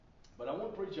But I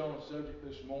want to preach on a subject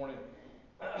this morning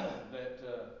that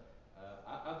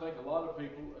I think a lot of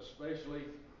people, especially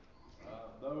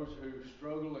those who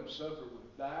struggle and suffer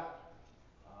with doubt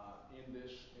in this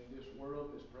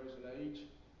world, this present age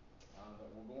that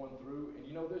we're going through. And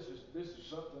you know, this is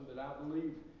something that I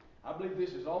believe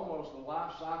this is almost the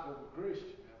life cycle of a Christian.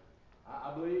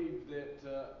 I believe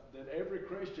that every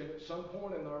Christian at some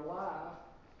point in their life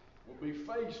will be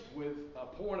faced with a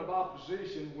point of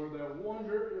opposition where they'll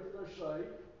wonder if they're saved.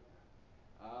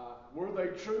 Were they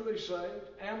truly saved?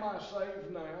 Am I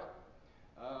saved now?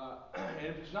 And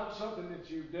if it's not something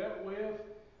that you've dealt with,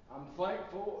 I'm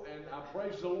thankful and I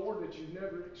praise the Lord that you've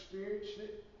never experienced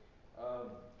it.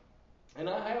 And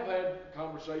I have had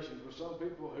conversations with some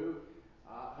people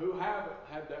who haven't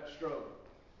had that struggle.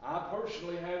 I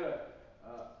personally had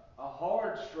a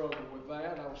hard struggle with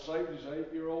that. I was saved as an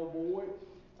 8-year-old boy.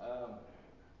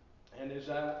 And as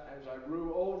I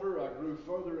grew older, I grew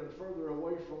further and further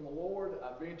away from the Lord.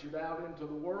 I ventured out into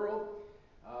the world.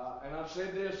 And I've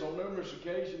said this on numerous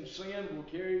occasions, sin will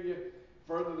carry you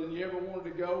further than you ever wanted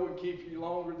to go and keep you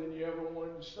longer than you ever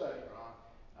wanted to stay.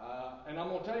 And I'm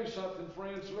going to tell you something,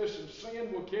 friends. Listen,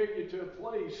 sin will carry you to a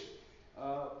place.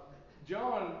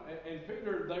 John and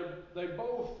Peter, they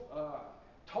both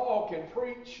talk and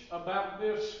preach about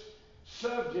this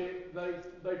subject.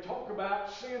 They talk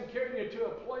about sin carrying you to a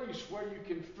place where you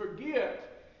can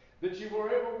forget that you were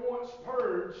ever once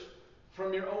purged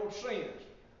from your old sins.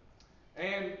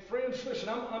 And friends, listen,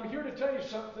 I'm here to tell you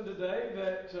something today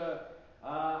that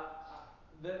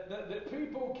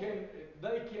people can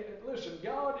listen.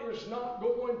 God is not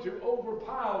going to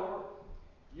overpower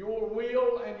your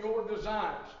will and your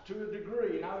desires to a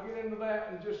degree, and I'll get into that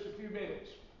in just a few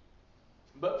minutes.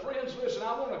 But friends, listen,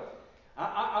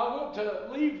 I want to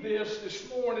leave this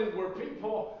morning where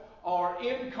people are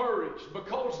encouraged,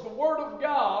 because the Word of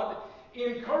God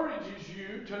encourages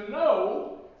you to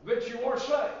know that you are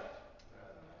saved.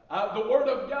 The Word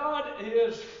of God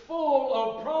is full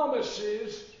of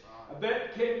promises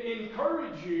that can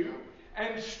encourage you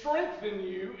and strengthen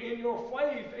you in your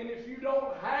faith. And if you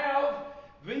don't have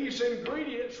these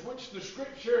ingredients, which the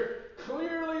Scripture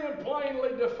clearly and plainly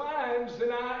defines,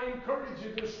 then I encourage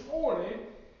you this morning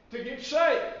to get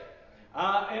saved.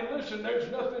 And listen, there's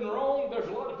nothing wrong. There's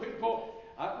a lot of people,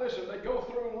 listen, they go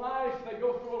through life, they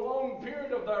go through a long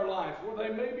period of their life where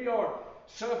they maybe are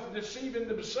self-deceiving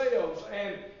themselves.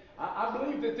 And I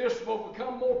believe that this will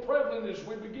become more prevalent as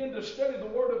we begin to study the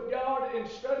Word of God and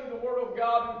study the Word of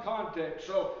God in context.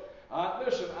 So,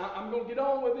 listen, I'm going to get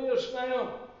on with this now.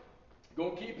 I'm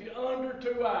going to keep you under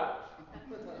 2 hours.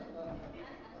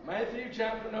 Matthew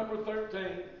chapter number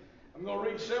 13. I'm going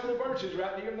to read several verses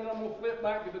right here, and then I'm going to flip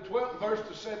back to the 12th verse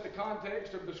to set the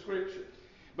context of the Scripture.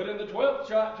 But in the 12th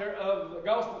chapter of the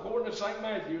Gospel according to St.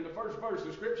 Matthew, in the first verse,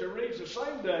 the Scripture reads, "The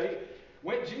same day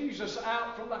went Jesus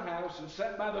out from the house and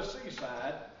sat by the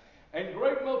seaside, and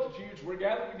great multitudes were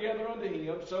gathered together unto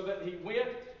him, so that he went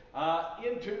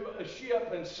into a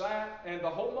ship and sat, and the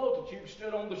whole multitude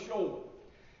stood on the shore.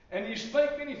 And he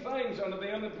spake many things unto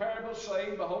them in parables,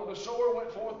 saying, Behold, a sower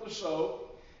went forth to sow.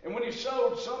 And when he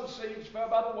sowed, some seeds fell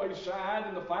by the wayside,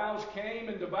 and the fowls came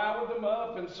and devoured them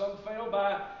up, and some fell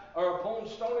by or upon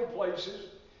stony places,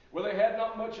 where they had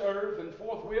not much earth, and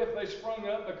forthwith they sprung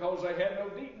up, because they had no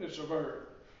deepness of earth.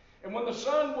 And when the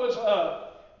sun was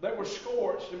up, they were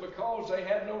scorched, and because they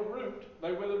had no root,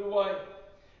 they withered away.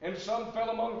 And some fell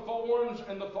among thorns,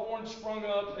 and the thorns sprung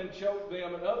up and choked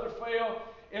them. And others fell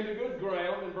into good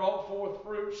ground, and brought forth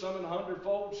fruit, some an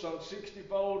 100-fold, some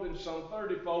 60-fold, and some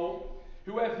 30-fold.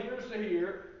 Who hath ears to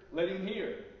hear, let him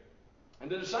hear.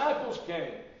 And the disciples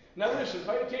came." Now listen,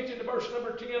 pay attention to verse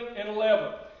number 10 and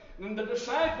 11. "And the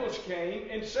disciples came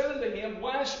and said unto him,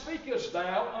 Why speakest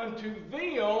thou unto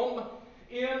them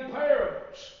in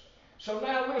parables?" So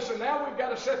now listen, now we've got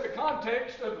to set the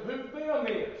context of who them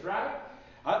is, right?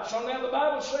 So now the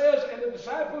Bible says, "And the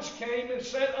disciples came and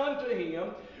said unto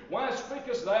him, Why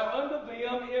speakest thou unto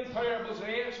them in parables? And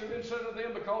he answered and said unto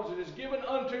them, Because it is given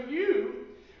unto you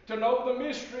to know the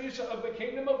mysteries of the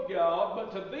kingdom of God,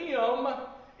 but to them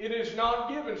it is not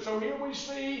given." So here we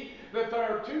see that there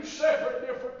are two separate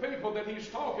different people that he's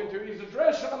talking to. He's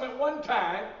addressing them at one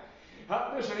time.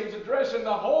 Listen, he's addressing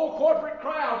the whole corporate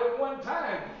crowd at one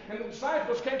time. And the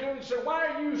disciples came to him and said, "Why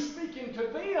are you speaking to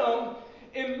them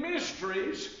in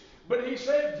mysteries?" But he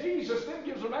said, Jesus then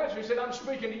gives an answer. He said, "I'm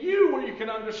speaking to you where you can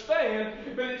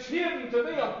understand, but it's hidden to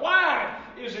them." Why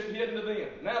is it hidden to them?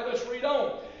 Now let's read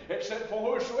on. It said, "For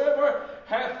whosoever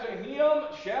hath to him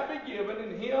shall be given,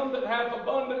 and him that hath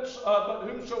abundance, but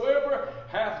whomsoever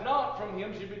hath not, from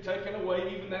him shall be taken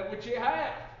away even that which he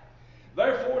hath."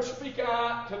 Therefore speak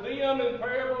I to them in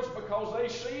parables, because they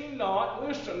see not.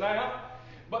 Listen now.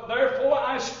 But therefore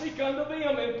I speak unto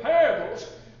them in parables,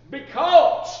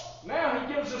 because. Now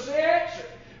he gives us the answer.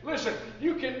 Listen,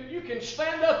 you can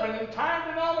stand up in an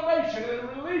entire denomination and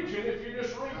a religion if you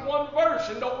just read one verse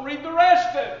and don't read the rest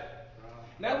of it.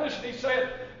 Now listen, he said,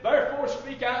 therefore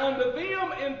speak I unto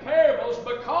them in parables,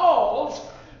 because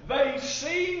they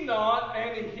see not,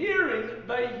 and hearing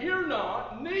they hear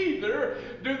not, neither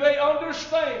do they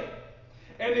understand.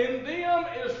 And in them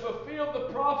is fulfilled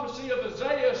the prophecy of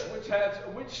Isaiah,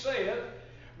 which saith,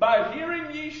 by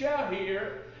hearing ye shall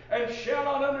hear, and shall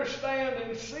not understand,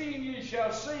 and seeing ye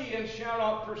shall see, and shall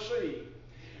not perceive.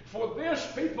 For this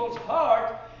people's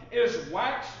heart is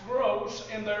waxed gross,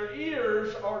 and their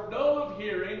ears are dull of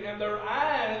hearing, and their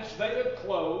eyes they have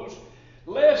closed,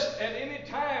 lest at any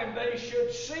time they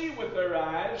should see with their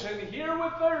eyes, and hear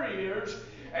with their ears,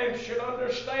 and should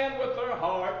understand with their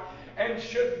heart, and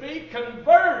should be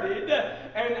converted,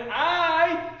 and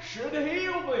I should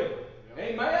heal them.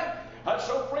 Amen?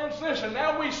 So friends, listen,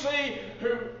 now we see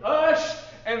who us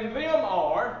and them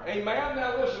are. Amen?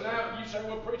 Now listen, now you say,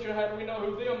 well, preacher, how do we know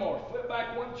who them are? Flip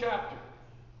back one chapter.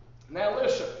 Now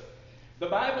listen, the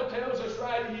Bible tells us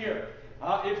right here,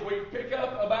 if we pick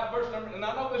up about verse number, and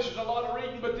I know this is a lot of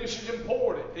reading, but this is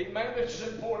important. Amen? This is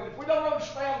important. If we don't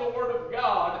understand the Word of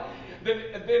God, then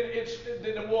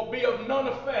it will be of none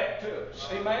effect to us.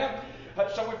 Amen?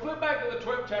 So we flip back to the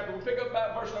 12th chapter. We pick up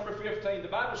about verse number 15. The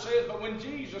Bible says, but when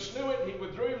Jesus knew it, he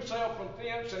withdrew himself from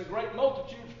thence, and great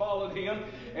multitudes followed him,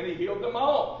 and he healed them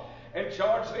all, and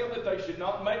charged them that they should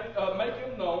not make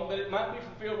him known, that it might be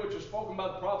fulfilled which was spoken by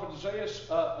the prophet Isaiah,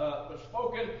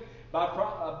 by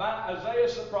Isaiah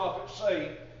the prophet,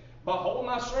 saying, behold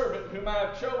my servant whom I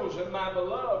have chosen, my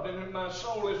beloved, in whom my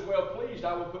soul is well pleased.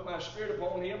 I will put my spirit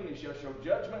upon him, and he shall show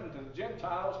judgment unto the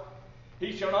Gentiles.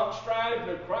 He shall not strive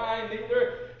nor cry,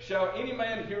 neither shall any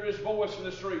man hear his voice in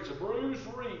the streets. A bruised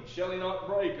reed shall he not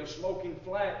break, a smoking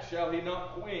flax shall he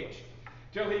not quench,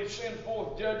 till he send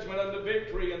forth judgment unto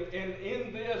victory, and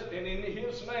in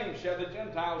his name shall the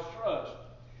Gentiles trust.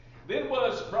 Then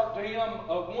was brought to him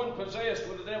one possessed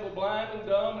with the devil, blind and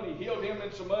dumb, and he healed him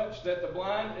insomuch that the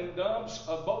blind and dumb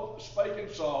both spake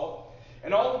and saw.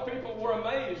 And all the people were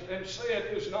amazed, and said,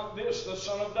 is not this the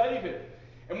son of David?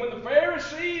 And when the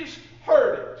Pharisees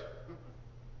heard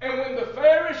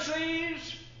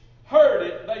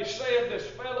it, they said, this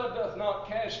fellow doth not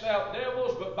cast out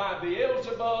devils, but by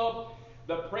Beelzebub,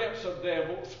 the prince of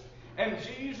devils. And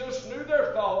Jesus knew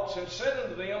their thoughts, and said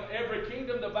unto them, every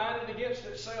kingdom divided against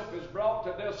itself is brought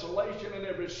to desolation, and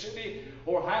every city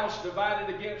or house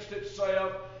divided against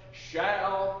itself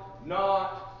shall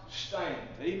not stand.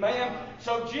 Amen.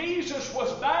 So Jesus was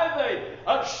by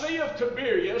the Sea of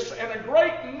Tiberias, and a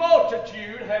great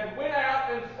multitude had went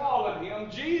out and followed him.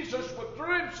 Jesus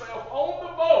withdrew himself on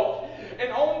the boat,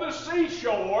 and on the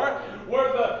seashore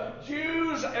were the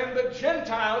Jews and the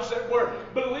Gentiles that were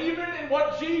believing in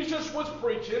what Jesus was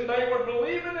preaching. They were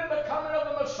believing in the coming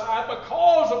of the Messiah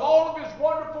because of all of his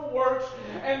wonderful works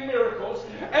and miracles.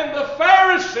 And the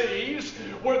Pharisees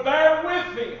were there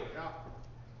with him.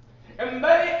 And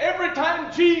every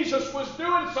time Jesus was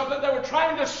doing something, they were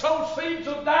trying to sow seeds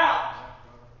of doubt.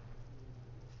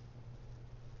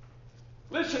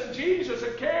 Listen, Jesus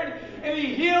had carried, and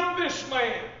he healed this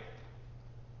man.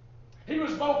 He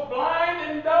was both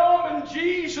blind and dumb, and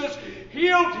Jesus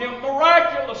healed him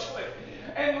miraculously.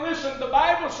 And listen, the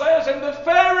Bible says, and the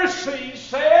Pharisees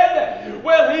said,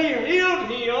 well, he healed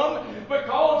him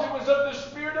because it was of the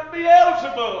spirit of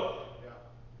Beelzebub.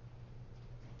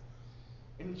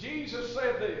 And Jesus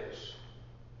said this,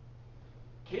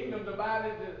 kingdom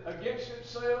divided against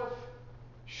itself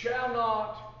shall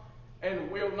not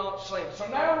and will not stand. So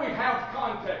now we have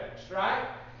context, right?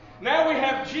 Now we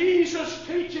have Jesus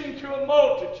teaching to a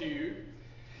multitude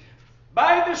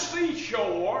by the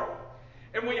seashore,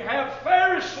 and we have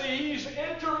Pharisees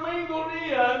intermingled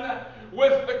in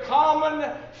with the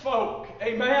common folk.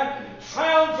 Amen?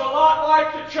 Sounds a lot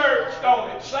like the church, don't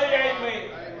it? Say amen.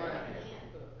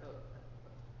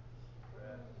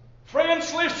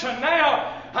 Friends, listen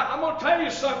now. I'm going to tell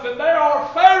you something. There are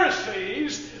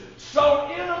Pharisees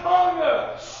sown in among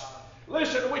us.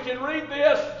 Listen, we can read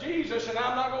this. Jesus, and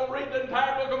I'm not going to read the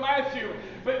entire book of Matthew,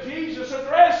 but Jesus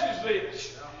addresses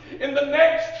this in the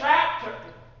next chapter.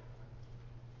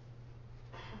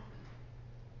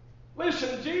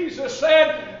 Listen, Jesus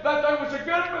said that there was a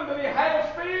good one that he had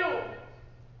a field.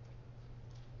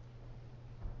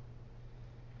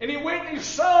 And he went and he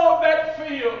sowed that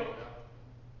field.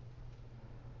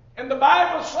 And the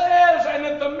Bible says, and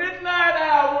at the midnight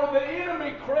hour the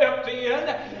enemy crept in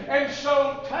and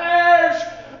sowed tares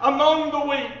among the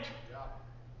wheat.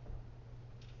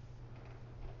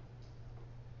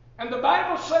 And the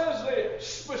Bible says this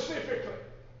specifically.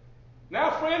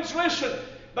 Now, friends, listen.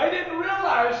 They didn't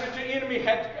realize that the enemy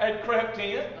had crept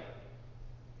in.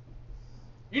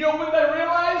 You know when they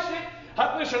realized it?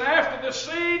 Listen, after the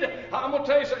seed, I'm going to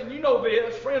tell you something. You know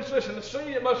this. Friends, listen, the seed,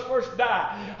 it must first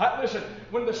die. Listen,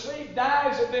 when the seed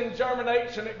dies, it then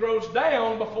germinates and it grows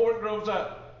down before it grows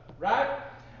up. Right?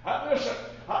 Listen,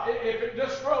 if it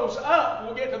just grows up,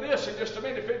 we'll get to this in just a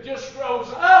minute. If it just grows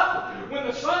up, when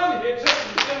the sun hits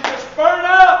it, then just burn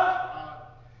up.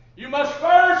 You must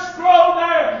first grow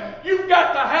down. You've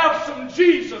got to have some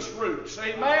Jesus roots.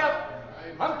 Amen?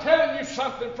 I'm telling you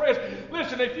something, friends.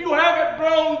 Listen, if you haven't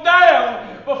grown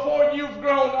down before you've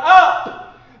grown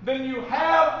up, then you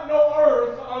have no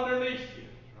earth underneath you.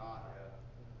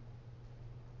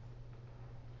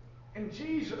 And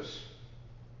Jesus,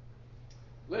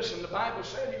 listen, the Bible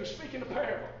said he was speaking a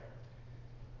parable.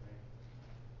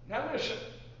 Now listen,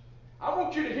 I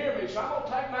want you to hear me, so I'm going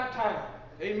to take my time.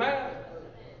 Amen?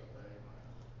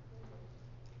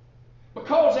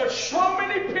 Because there's so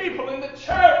many people in the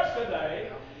church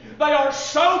today, they are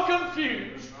so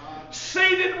confused,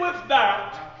 seated with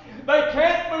doubt, they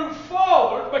can't move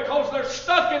forward because they're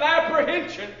stuck in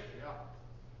apprehension.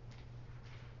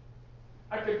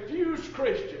 A confused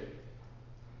Christian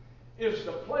is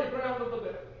the playground of the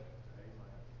devil.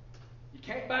 You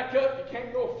can't back up, you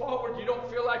can't go forward, you don't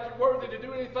feel like you're worthy to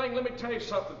do anything. Let me tell you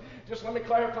something. Just let me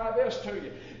clarify this to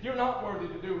you. You're not worthy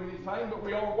to do anything, but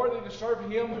we are worthy to serve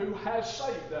Him who has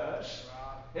saved us.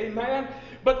 Amen?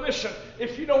 But listen,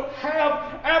 if you don't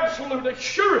have absolute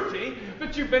surety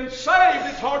that you've been saved,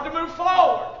 it's hard to move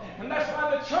forward. And that's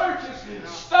why the church is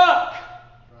stuck.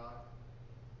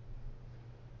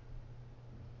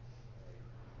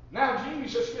 Now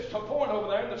Jesus gets to a point over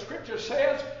there, and the Scripture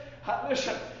says,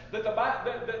 listen, that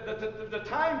the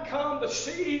time come, the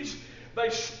seeds, they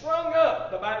sprung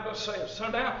up, the Bible says. So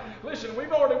now, listen,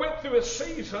 we've already went through a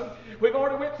season. We've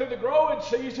already went through the growing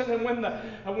season, and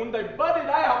when they budded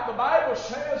out, the Bible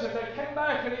says that they came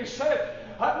back and he said,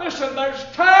 listen, there's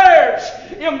tares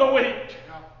in the wheat.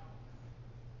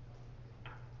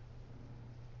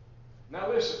 Now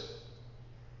listen,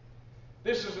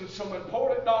 this is some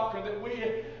important doctrine that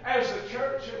we, as a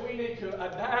church, that we need to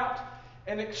adapt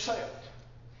and accept.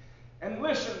 And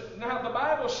listen, now the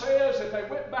Bible says that they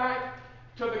went back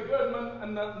to the goodman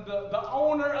and the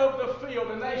owner of the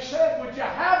field, and they said, would you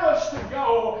have us to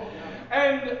go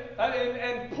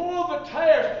and pull the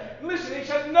tares? Listen, he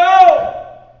said, no.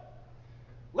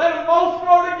 Let them both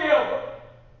grow together,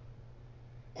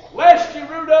 lest you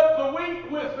root up the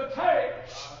wheat with the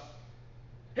tares.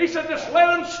 He said, just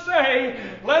let them stay,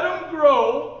 let them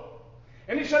grow.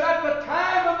 And he said, at the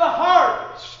time of the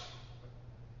harvest,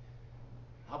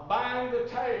 I'll bind the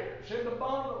tares into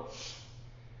bundles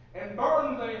and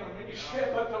burn them. And he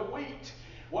said, but the wheat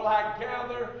will I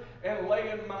gather and lay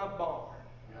in my barn.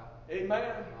 Yeah.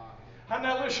 Amen. And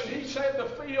now listen, he said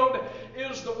the field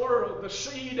is the world. The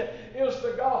seed is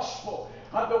the gospel.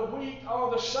 The wheat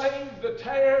are the saved. The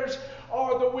tares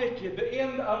are the wicked.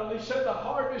 He said the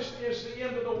harvest is the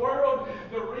end of the world.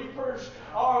 The reapers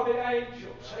are the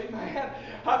angels. Amen.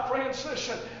 Friends,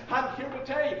 listen, I'm here to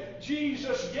tell you,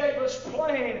 Jesus gave us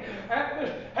plain.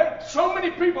 Hey, so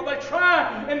many people, they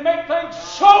try and make things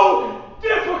so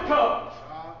difficult.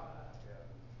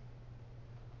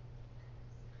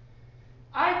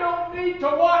 I don't need to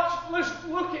watch.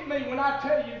 Listen, look at me when I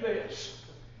tell you this,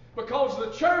 because the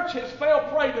church has fell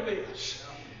prey to this.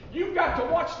 You've got to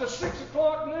watch the 6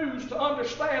 o'clock news to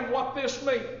understand what this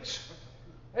means.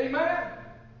 Amen?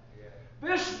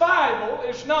 This Bible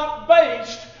is not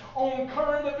based on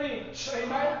current events.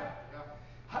 Amen?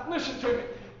 Listen to me.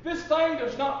 This thing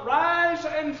does not rise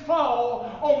and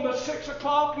fall on the 6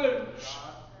 o'clock news.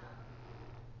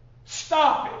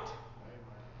 Stop it.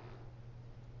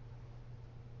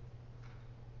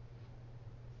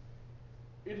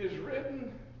 It is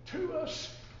written to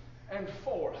us and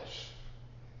for us.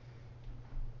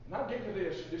 And I'll get to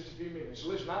this in just a few minutes.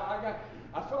 Listen, I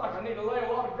feel like I need to lay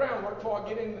a lot of groundwork before I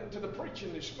get into the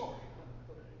preaching this morning.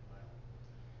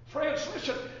 Friends,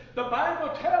 listen, the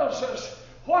Bible tells us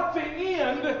what the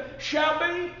end shall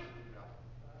be.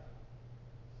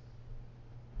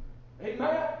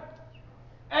 Amen?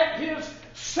 At His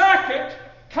second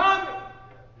coming.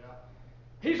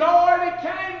 He's already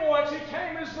came once. He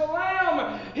came as the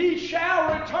Lamb. He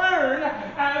shall return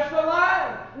as the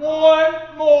Lion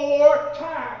one more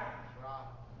time.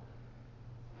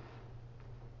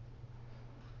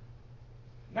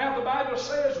 Now the Bible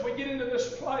says we get into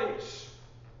this place.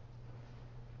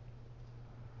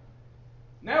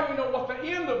 Now we know what the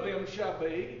end of them shall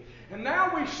be. And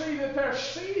now we see that they're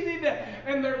seated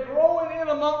and they're growing in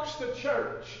amongst the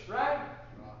church, right?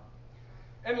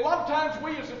 And a lot of times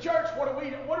we as a church, what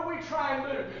do we try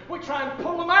and do? We try and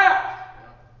pull them out.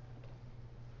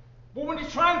 But when you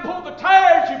try and pull the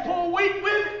tares, you pull wheat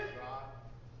with it.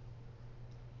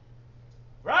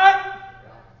 Right?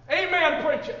 Amen,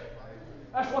 preacher.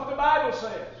 That's what the Bible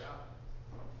says.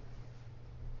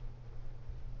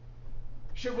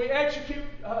 Should we execute,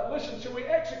 should we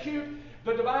execute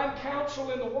the divine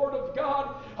counsel in the Word of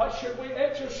God? Should we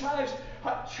exercise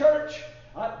church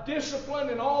discipline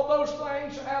and all those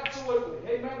things? Absolutely.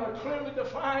 Amen. They're clearly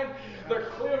defined. They're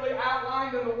clearly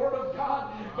outlined in the Word of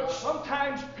God. But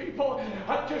sometimes people,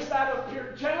 just out of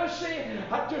pure jealousy,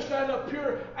 just out of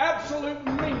pure absolute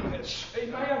meanness,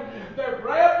 amen, they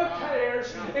grab the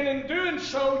tares, and in doing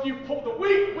so, you pull the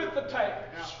wheat with the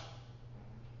tares.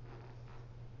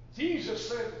 Jesus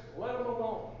said, let them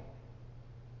alone.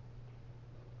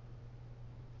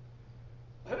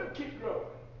 Let them keep growing.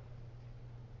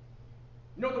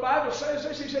 You know, the Bible says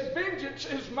this. He said, vengeance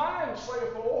is mine,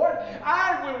 saith the Lord.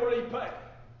 I will repay.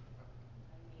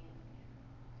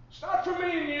 It's not for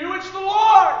me and you, it's the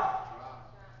Lord.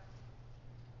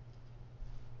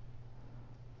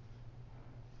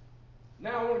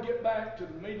 Now I want to get back to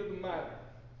the meat of the matter.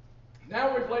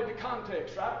 Now we've laid the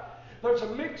context, right? There's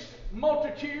a mixed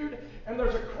multitude and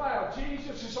there's a crowd.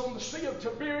 Jesus is on the Sea of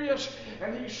Tiberias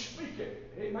and he's speaking.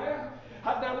 Amen?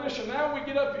 Now listen, now we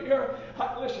get up here.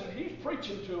 Listen, he's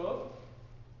preaching to them.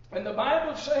 And the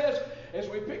Bible says, as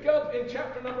we pick up in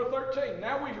chapter number 13,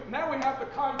 now we have the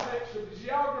context of the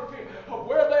geography of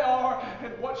where they are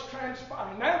and what's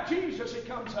transpiring. Now Jesus, he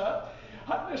comes up.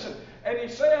 Listen, and he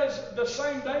says the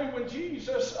same day when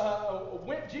Jesus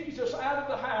went out of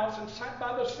the house and sat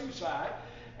by the seaside,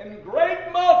 and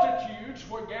great multitudes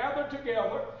were gathered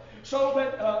together, so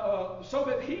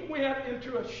that he went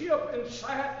into a ship and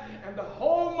sat, and the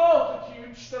whole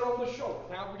multitude stood on the shore.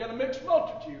 Now we got a mixed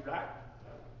multitude, right?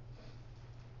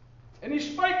 And he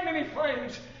spake many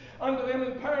things unto them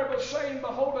in parables, saying,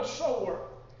 behold, a sower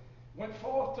went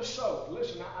forth to sow.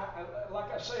 Listen,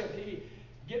 like I said, he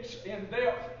gets in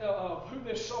depth of who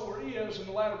this sower is in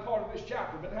the latter part of this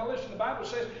chapter. But now listen, the Bible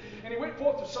says, and he went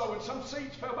forth to sow, and some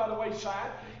seeds fell by the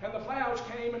wayside, and the fowls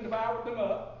came and devoured them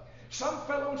up. Some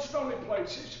fell on stony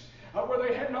places, where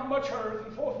they had not much earth,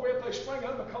 and forthwith they sprang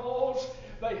up because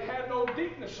they had no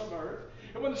deepness of earth.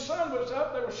 And when the sun was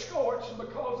up, they were scorched, and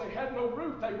because they had no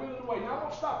root, they withered away. Now, I'm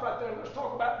going to stop right there. Let's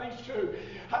talk about these two.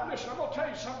 Listen, I'm going to tell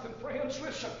you something, friends.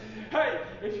 Listen. Hey,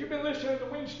 if you've been listening to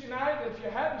Wednesday night, and if you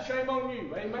hadn't, shame on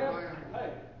you. Amen? Hey,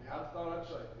 I thought I'd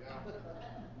say it.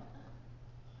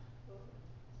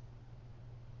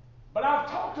 But I've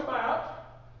talked about,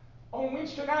 on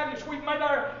Wednesday night, as we've made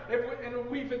and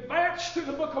we've advanced through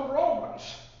the book of Romans,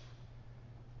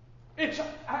 it's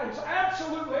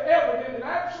absolutely evident and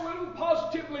absolutely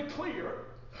positively clear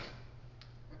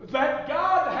that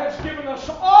God has given us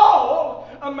all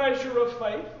a measure of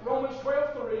faith. Romans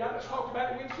 12:3, I just talked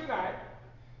about it Wednesday night.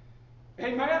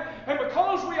 Amen? And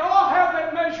because we all have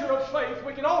that measure of faith,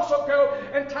 we can also go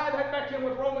and tie that back in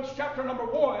with Romans chapter number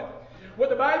 1, where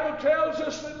the Bible tells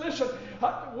us that, listen,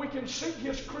 we can see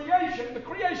His creation. The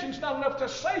creation's not enough to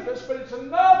save us, but it's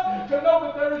enough to know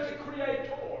that there is a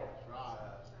Creator.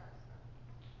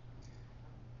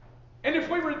 And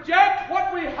if we reject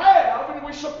what we have and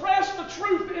we suppress the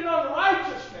truth in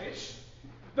unrighteousness,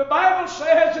 the Bible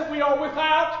says that we are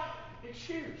without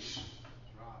excuse.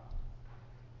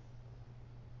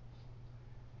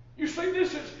 You see,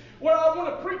 this is where I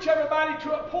want to preach everybody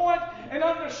to a point and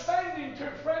understanding to,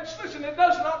 friends. Listen, it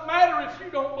does not matter if you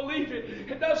don't believe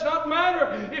it. It does not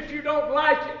matter if you don't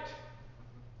like it.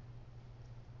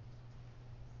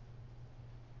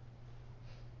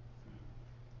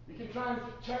 You can try and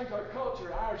change our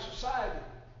culture, our society.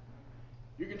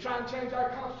 You can try and change our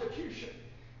Constitution,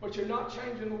 but you're not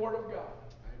changing the Word of God.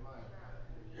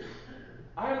 Amen.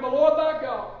 I am the Lord thy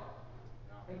God,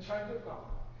 and change it not.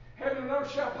 Heaven and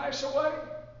earth shall pass away,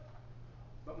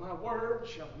 but my word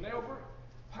shall never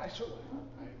pass away.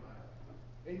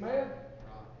 Amen. Amen.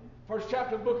 First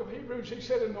chapter of the book of Hebrews, he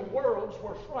said, and the worlds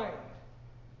were framed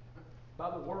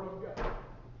by the Word of God.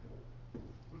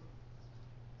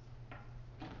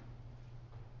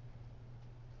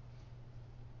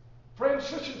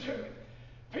 Friends, listen to me.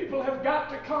 People have got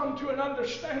to come to an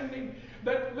understanding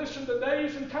that, listen, the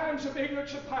days and times of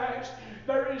ignorance are past.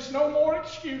 There is no more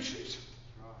excuses.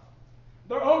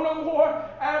 There are no more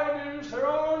avenues. There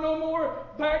are no more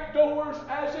back doors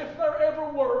as if there ever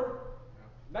were.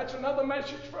 That's another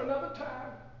message for another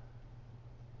time.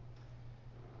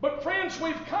 But friends,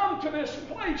 we've come to this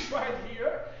place right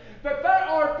here that there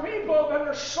are people that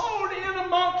are sown in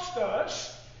amongst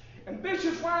us, and this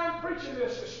is why I'm preaching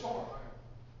this morning.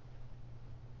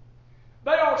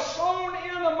 They are sown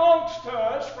in amongst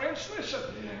us. Friends, listen.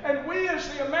 And we as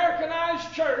the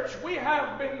Americanized church, we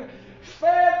have been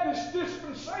fed this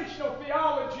dispensational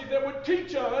theology that would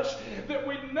teach us that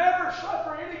we never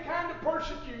suffer any kind of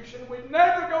persecution, we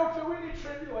never go through any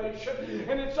tribulation,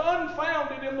 and it's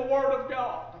unfounded in the Word of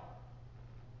God.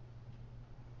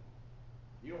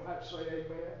 You don't have to say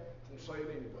amen. We'll say it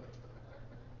anyway.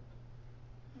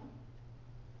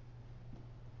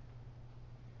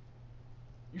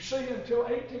 You see, until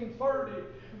 1830,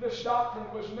 this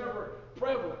doctrine was never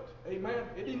prevalent. Amen.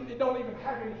 It don't even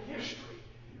have any history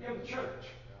in the church.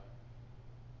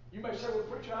 You may say, well,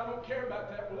 preacher, I don't care about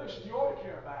that. Well, listen, you ought to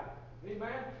care about it.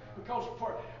 Amen. Because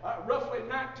for roughly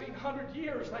 1900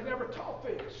 years, they never taught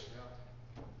this.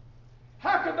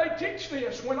 How could they teach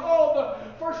this when all the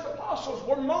first apostles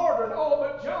were martyred? All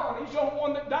but John. He's the only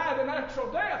one that died a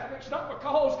natural death. And it's not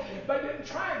because they didn't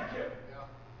try and kill him.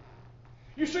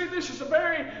 You see, this is a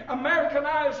very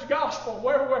Americanized gospel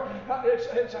where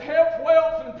it's a health,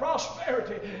 wealth, and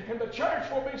prosperity, and the church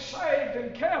will be saved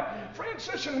and kept. Friends,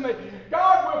 listen to me.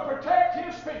 God will protect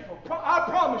His people. I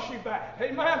promise you that.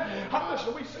 Amen.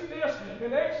 Listen, we see this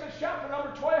in Exodus chapter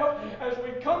number 12 as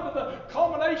we come to the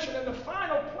culmination and the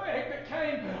final plague that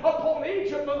came upon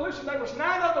Egypt. But listen, there was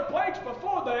 9 other plagues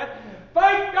before that.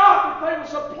 Thank God that there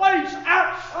was a place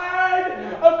outside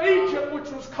of Egypt which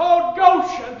was called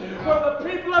Goshen, where the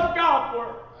people of God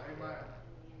were. Amen.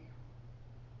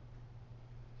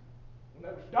 When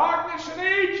there was darkness in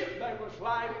Egypt, there was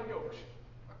light in Goshen.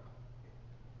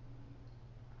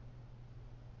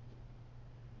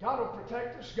 God will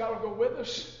protect us. God will go with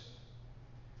us.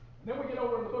 And then we get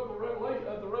over in the book of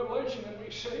Revelation, and we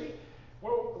see,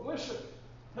 well, listen,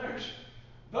 there's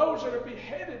those that are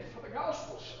beheaded for the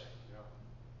gospel's sake.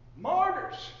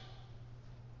 Martyrs.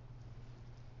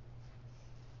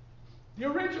 The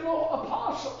original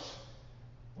apostles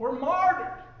were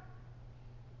martyred.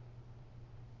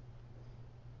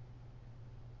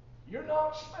 You're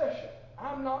not special.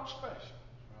 I'm not special.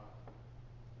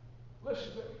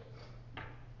 Listen to me.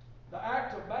 The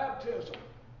act of baptism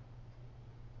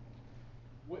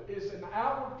is an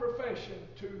outward profession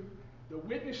to the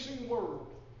witnessing world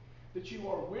that you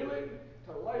are willing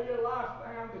to lay your life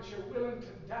down, that you're willing to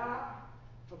die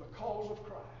for the cause of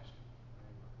Christ.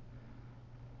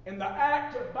 And the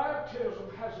act of baptism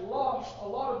has lost a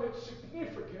lot of its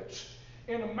significance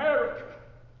in America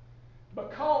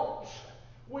because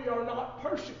we are not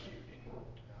persecuted.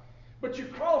 But you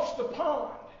cross the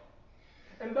pond,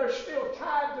 and they're still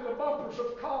tied to the bumpers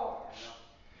of cars.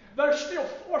 They're still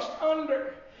forced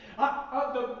under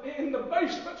in the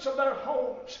basements of their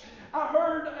homes. I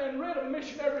heard and read a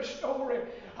missionary story.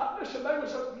 Listen, there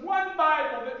was one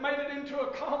Bible that made it into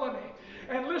a colony.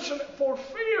 And listen, for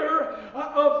fear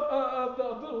of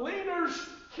the leaders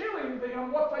killing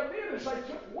them, what they did is they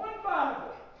took one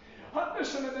Bible.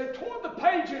 Listen, and they tore the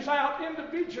pages out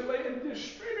individually and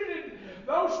distributed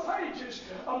those pages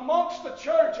amongst the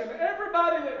church. And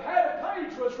everybody that had a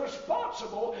page was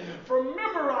responsible for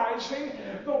memorizing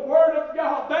the Word of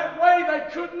God. That way they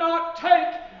could not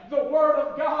take the Word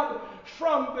of God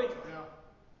from them.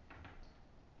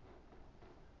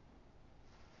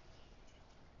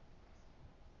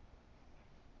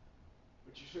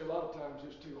 But you see, a lot of times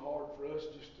it's too hard for us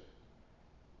just to,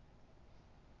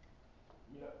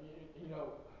 you know,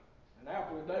 an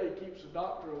apple a day keeps the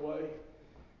doctor away.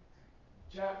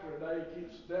 A chapter a day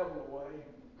keeps the devil away.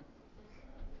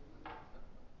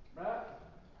 Right?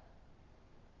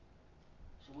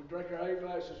 So we drink our 8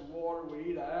 glasses of water,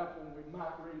 we eat an apple, and we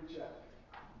might read a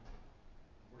chapter.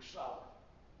 We're solid.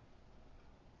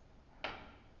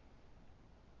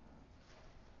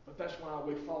 But that's why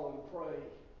we fall and pray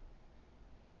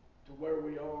to where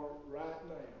we are right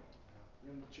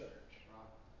now in the church.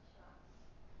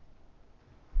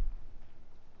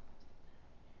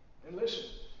 And listen,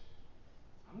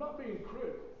 I'm not being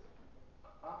critical.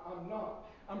 I'm not.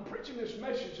 I'm preaching this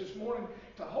message this morning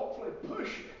to hopefully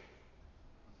push you.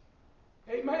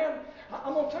 Amen.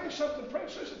 I'm going to tell you something,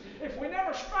 friends. Listen, if we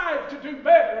never strive to do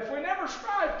better, if we never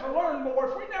strive to learn more,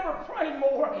 if we never pray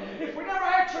more, if we never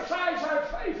exercise our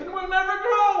faith, then we'll never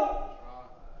grow.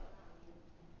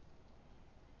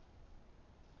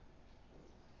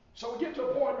 So we get to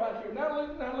a point right here.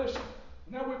 Now listen.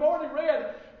 Now we've already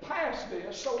read past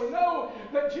this, so we know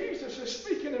that Jesus is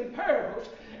speaking in parables,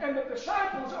 and the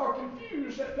disciples are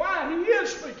confused at why he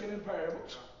is speaking in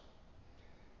parables.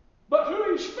 But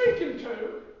who he's speaking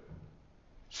to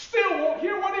still won't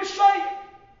hear what he's saying.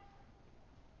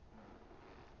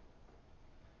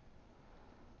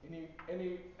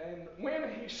 And when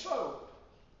he sowed.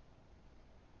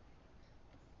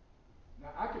 Now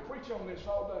I could preach on this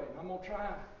all day, and I'm going to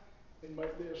try and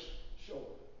make this short.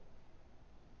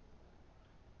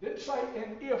 Didn't say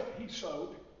and if he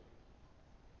sowed.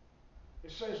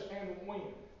 It says and when.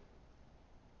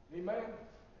 Amen?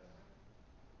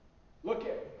 Look at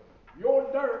me.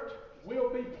 Your dirt will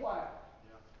be plowed.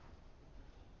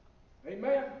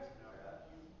 Amen?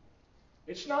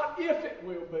 It's not if it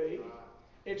will be,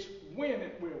 it's when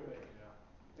it will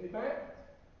be. Amen?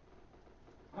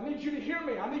 I need you to hear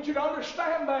me. I need you to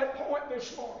understand that point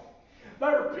this morning. There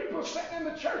are people sitting in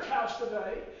the church house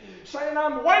today saying,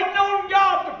 I'm waiting on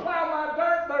God to plow my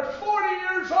dirt. They're 40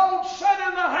 years old, sitting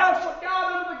in the house of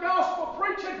God under the gospel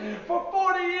preaching for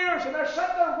 40 years, and they're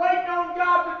sitting there waiting on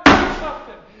God to do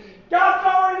something. God's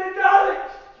already done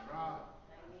it.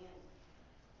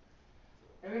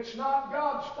 And it's not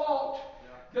God's fault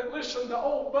that, listen, the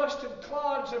old busted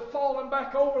clods have fallen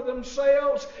back over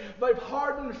themselves. They've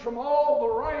hardened from all the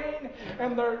rain.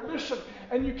 And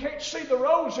and you can't see the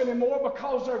rows anymore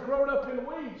because they're grown up in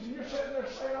weeds. And you're sitting there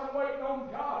saying, I'm waiting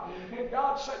on God. And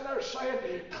God's sitting there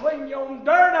saying, clean your own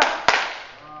dirt out.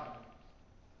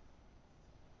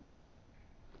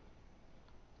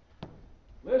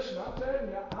 Listen, I'm telling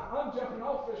you, I'm jumping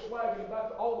off this wagon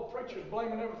about all the preachers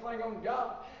blaming everything on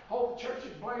God. All the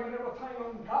churches blaming everything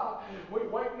on God. We're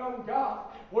waiting on God.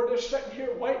 We're just sitting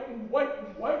here waiting.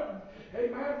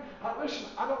 Amen. Listen,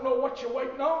 I don't know what you're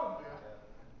waiting on.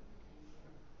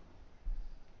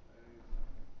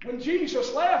 When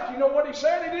Jesus left, you know what he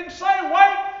said? He didn't say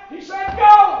wait. He said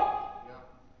go.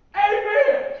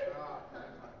 Amen.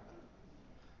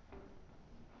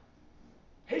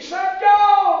 He said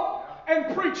go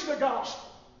and preach the gospel.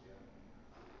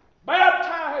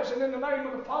 Baptizing in the name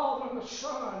of the Father and the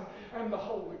Son and the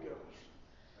Holy Ghost.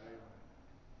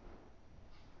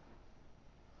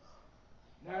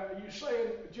 Now, you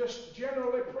saying just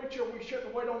generally, preacher, we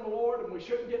shouldn't wait on the Lord and we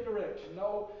shouldn't get direction.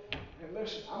 No. And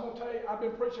listen, I'm going to tell you, I've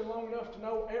been preaching long enough to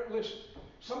know, listen,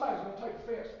 somebody's going to take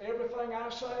offense to everything I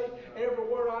say,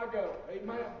 everywhere I go.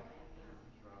 Amen.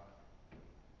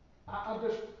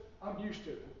 I'm used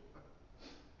to it.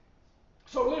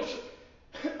 So listen.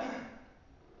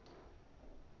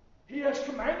 He has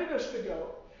commanded us to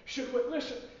go. Should we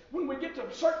listen? When we get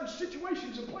to certain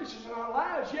situations and places in our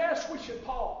lives, yes, we should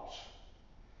pause.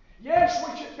 Yes,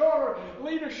 we should garner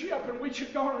leadership and we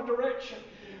should garner direction.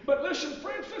 But listen,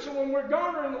 friends, listen, when we're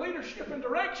garnering leadership and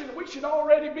direction, we should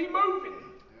already be moving.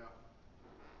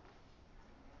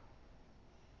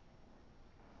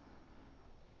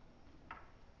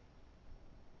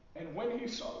 And when he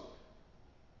sowed,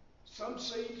 some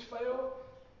seeds fell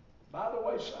by the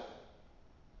wayside.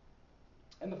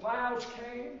 And the fowls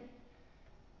came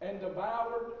and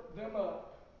devoured them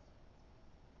up.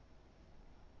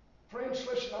 Friends,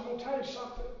 listen, I'm going to tell you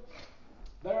something.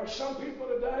 There are some people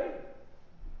today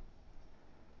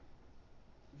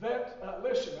that,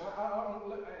 listen,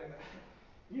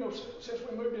 since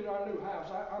we moved into our new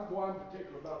house, I'm going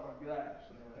particular about my grass.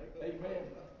 Amen.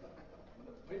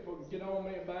 People can get on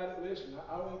me about it. Listen,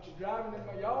 I want you driving in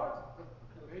my yard.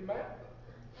 Amen.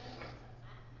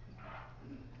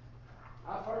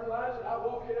 I fertilize it. I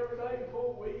walk it every day and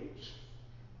pull weeds.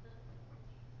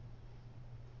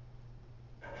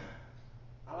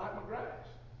 I like my grass.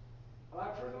 I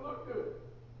like for it to look good.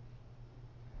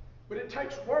 But it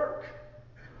takes work.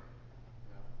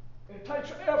 And it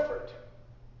takes effort.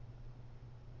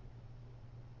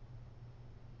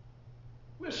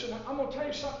 Listen, I'm going to tell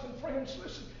you something, friends.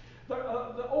 Listen,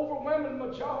 the overwhelming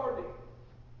majority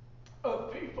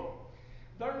of people,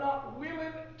 they're not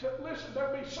willing to listen.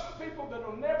 There'll be some people that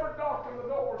will never darken the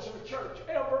doors of a church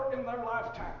ever in their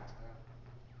lifetime.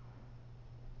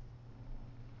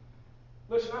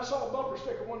 Listen, I saw a bumper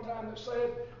sticker one time that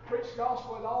said, preach the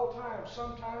gospel at all times,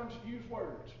 sometimes use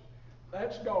words.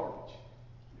 That's garbage.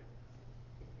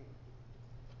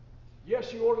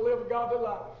 Yes, you ought to live a godly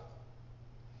life.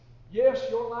 Yes,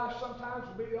 your life sometimes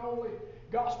will be the only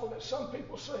gospel that some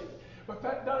people see. But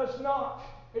that does not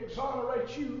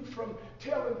exonerate you from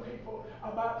telling people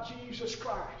about Jesus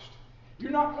Christ.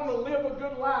 You're not going to live a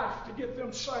good life to get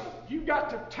them saved. You've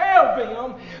got to tell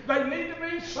them they need to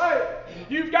be saved.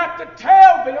 You've got to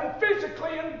tell them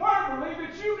physically and verbally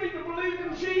that you need to believe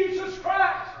in Jesus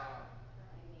Christ.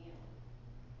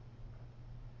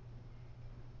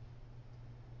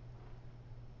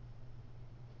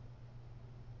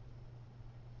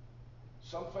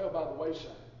 Some fell by the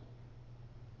wayside.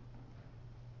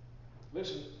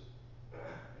 Listen,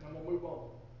 and I'm going to move on.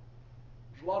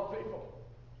 There's a lot of people.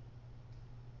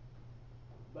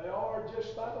 They are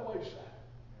just by the wayside.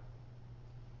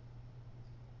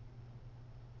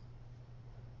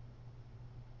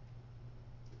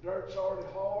 The dirt's already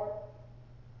hard,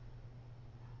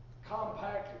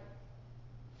 compacted,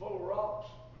 full of rocks,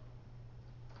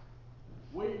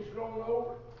 weeds growing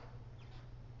over it,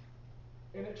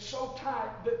 and it's so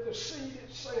tight that the seed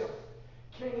itself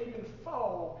can't even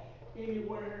fall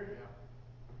anywhere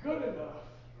good enough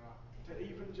to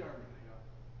even germinate.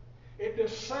 It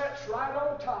just sits right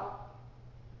on top.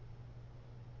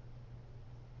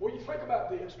 Well, you think about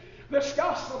this. This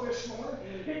gospel this morning,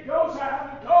 it goes out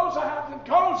and goes out and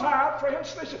goes out,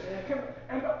 friends. Listen,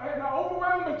 and the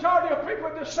overwhelming majority of people,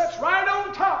 it just sits right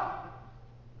on top.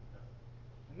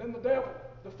 And then the devil,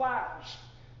 the fires,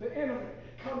 the enemy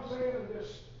comes in and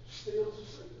just steals the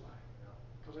seed away.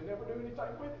 Because they never do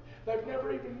anything with it. They've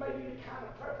never even made any kind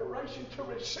of preparation to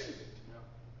receive it.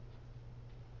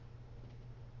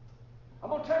 I'm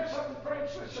going to tell you something,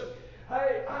 friends. Listen,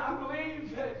 hey, I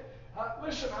believe that,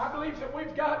 I believe that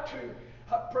we've got to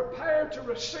prepare to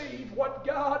receive what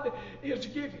God is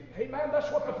giving. Amen?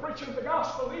 That's what the preaching of the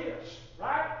gospel is,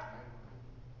 right?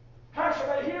 How shall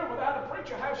they hear without a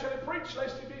preacher? How shall they preach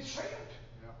lest he be sent?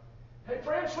 Hey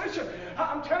friends, listen,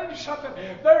 I'm telling you something.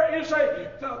 There's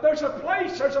a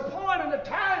place, there's a point and a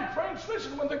time, friends,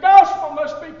 listen, when the gospel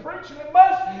must be preached, and it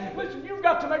must, listen, you've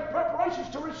got to make preparations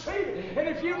to receive it. And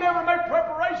if you never make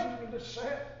preparations, you can just sit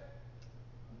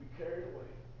and be carried away.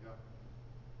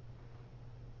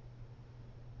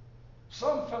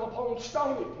 Some fell upon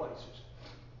stony places.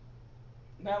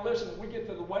 Now listen, we get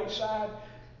to the wayside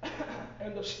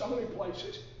and the stony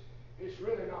places, it's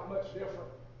really not much different.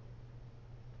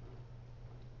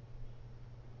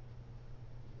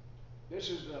 This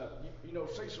is,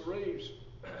 Cecil Reeves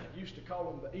used to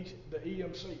call them the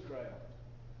EMC crowd.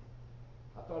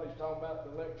 I thought he was talking about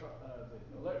the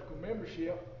electrical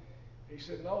membership. He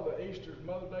said, no, the Easter's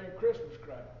Mother Day and Christmas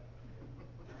crowd.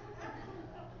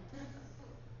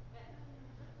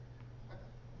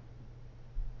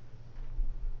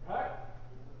 Right?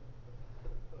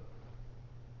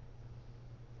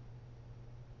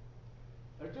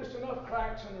 There's just enough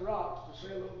cracks in the rocks to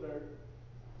see a little dirt.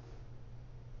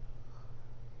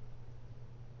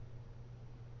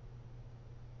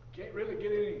 Can't really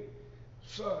get any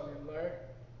sun in there.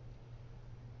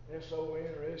 S-O-N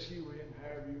or S-U-N,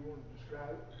 however you want to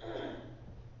describe it.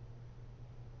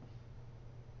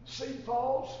 Seed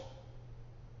falls,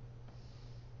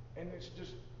 and it's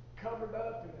just covered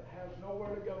up, and it has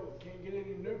nowhere to go. It can't get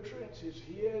any nutrients. It's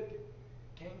hid.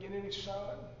 Can't get any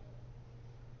sun.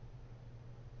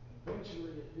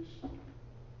 Eventually, it just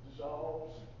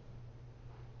dissolves.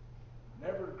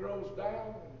 Never grows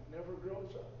down, and never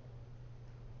grows up.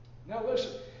 Now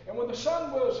listen, and when the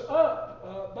sun was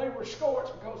up, they were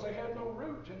scorched because they had no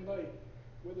root and they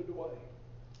withered away.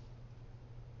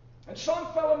 And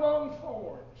some fell among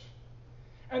thorns,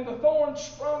 and the thorns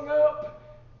sprung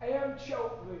up and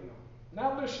choked them.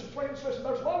 Now listen, friends, listen,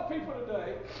 there's a lot of people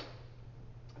today,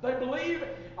 they believe,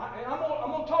 and I'm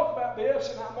going to talk about this,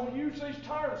 and I'm going to use these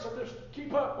terms, so just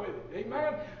keep up with it.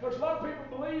 Amen? There's a lot of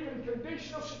people believe in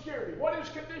conditional security. What is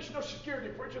conditional security,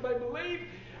 preacher? They believe,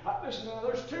 listen, now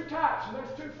there's two types, and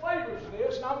there's two flavors of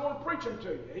this, and I want to preach them to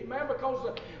you. Amen?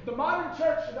 Because the modern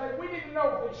church today, we need to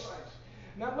know these things.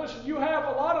 Now listen, you have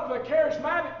a lot of the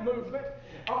charismatic movement,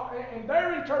 and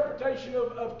their interpretation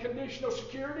of conditional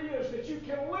security is that you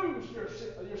can lose your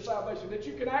salvation, that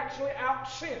you can actually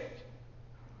out-sin it.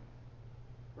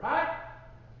 Right?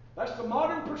 That's the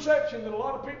modern perception that a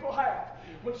lot of people have.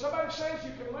 When somebody says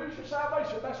you can lose your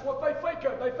salvation, that's what they think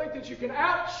of. They think that you can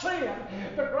out-sin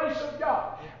the grace of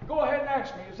God. Go ahead and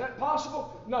ask me, is that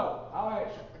possible? No, I'll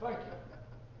answer. Thank you.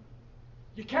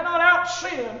 You cannot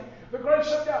out-sin the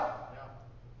grace of God.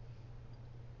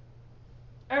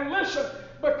 And listen,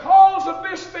 because of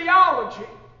this theology,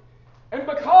 and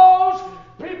because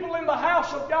people in the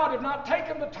house of God have not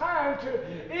taken the time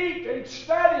to eat and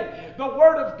study the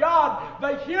Word of God,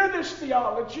 they hear this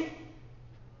theology,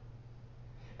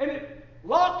 and it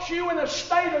locks you in a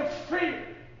state of fear.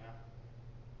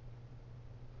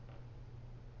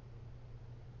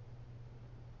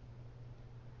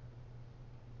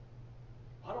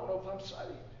 I don't know if I'm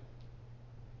saved.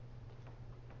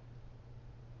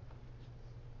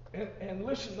 And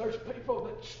listen, there's people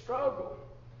that struggle.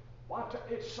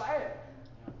 It's sad.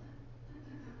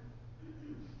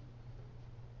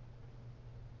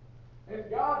 And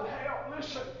God help,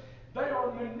 listen, they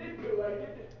are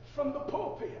manipulated from the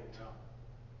pulpit.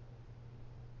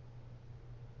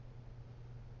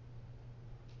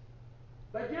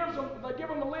 They give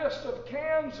them a list of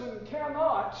cans and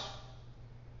cannots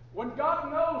when God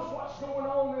knows what's going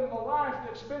on in the life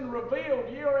that's been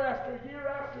revealed year after year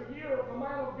after year of the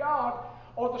man of God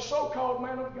or the so-called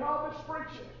man of God that's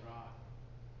preaching.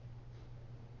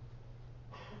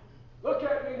 Look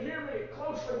at me and hear me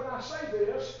closely when I say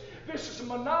this. This is a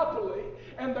monopoly,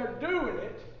 and they're doing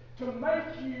it to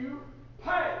make you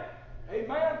pay.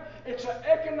 Amen? It's an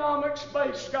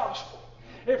economics-based gospel.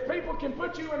 If people can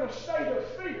put you in a state of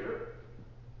fear,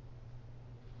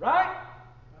 right?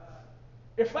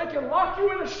 If they can lock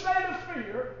you in a state of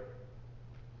fear,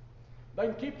 they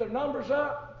can keep their numbers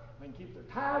up, they can keep their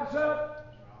tithes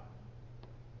up.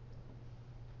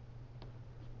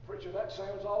 Preacher, that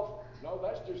sounds awful. No,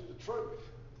 that's just the truth.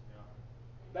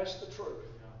 That's the truth.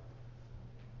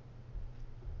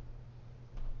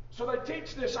 So they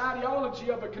teach this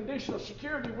ideology of a conditional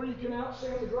security where you can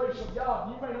outsell the grace of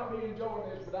God. You may not be enjoying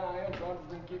this, but I am, so I'm just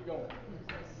going to keep going.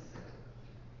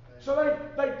 So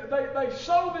they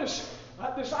sow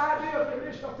this idea of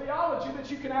conditional theology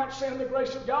that you can outsell the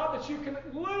grace of God, that you can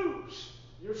lose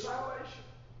your salvation.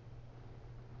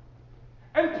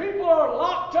 And people are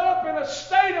locked up in a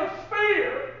state of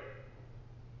fear.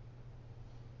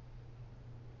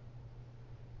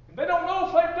 And they don't know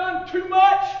if they've done too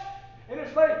much. And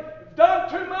if they've done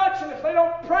too much, and if they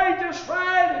don't pray just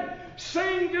right and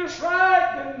sing just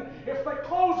right, then if they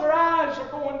close their eyes, they're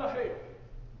going to hell.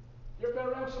 You ever been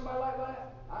around somebody like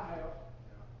that? I have.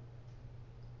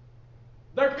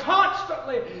 They're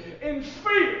constantly in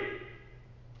fear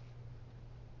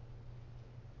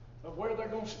of where they're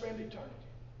going to spend eternity.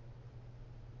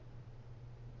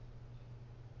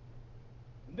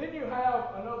 And then you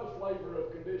have another flavor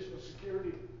of conditional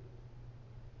security.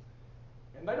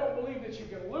 And they don't believe that you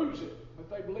can lose it, but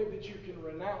they believe that you can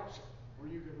renounce it, or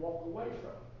you can walk away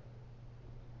from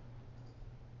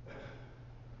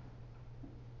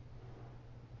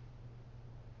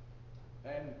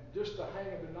it. And just to hang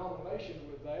a denomination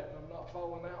with that, and I'm not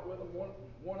falling out with them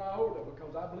one iota,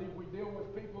 because I believe we deal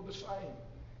with people the same,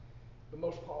 the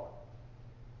most part.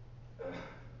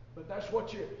 But that's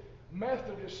what your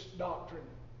Methodist doctrine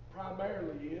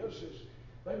primarily is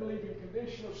they believe in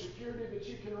conditional security that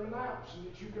you can renounce and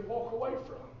that you can walk away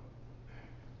from.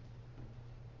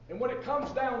 And when it comes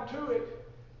down to it,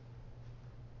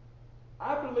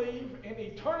 I believe in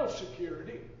eternal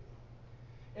security.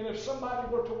 And if somebody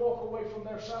were to walk away from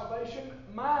their salvation,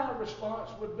 my response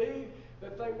would be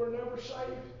that they were never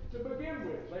saved to begin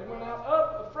with. They went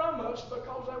out from us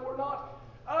because they were not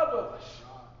of us.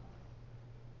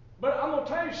 But I'm going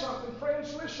to tell you something,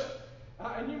 friends, listen.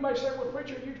 And you may say, well,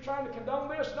 preacher, are you trying to condone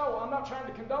this? No, I'm not trying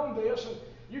to condone this. And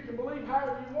you can believe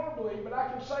however you want to believe, but I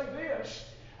can say this.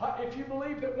 If you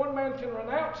believe that one man can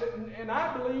renounce it, and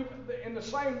I believe that in the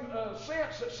same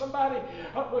sense that somebody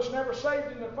was never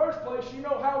saved in the first place, you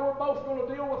know how we're both going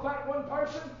to deal with that one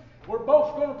person? We're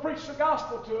both going to preach the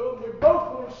gospel to them. We're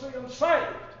both going to see them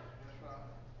saved.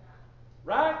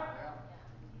 Right?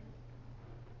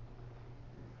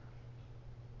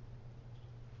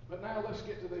 But now let's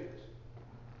get to this.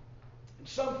 And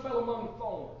some fell among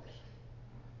thorns,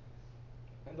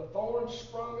 and the thorns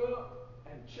sprung up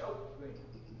and choked them.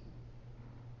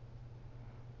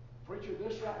 Preacher,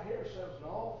 this right here sounds an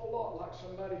awful lot like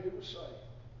somebody who was saved.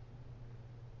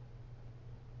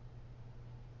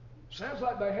 Sounds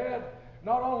like they had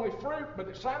not only fruit, but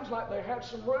it sounds like they had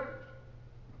some root.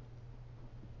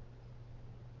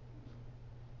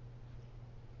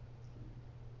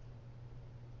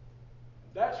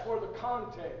 That's where the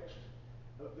context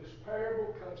of this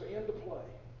parable comes into play.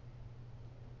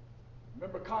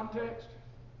 Remember context?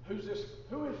 Who is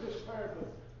this parable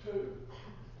to?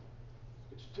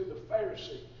 It's to the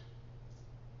Pharisees.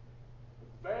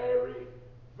 Very,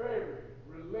 very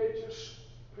religious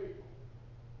people.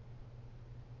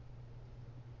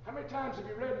 How many times have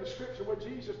you read in the scripture where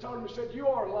Jesus told him, he said, you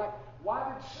are like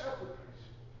whited sepulchres.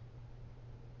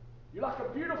 You're like a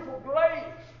beautiful grave.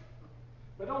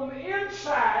 But on the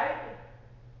inside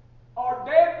are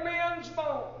dead men's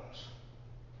bones.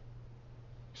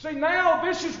 See, now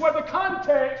this is where the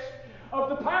context of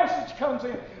the passage comes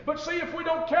in. But see, if we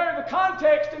don't carry the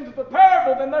context into the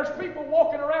parable, then there's people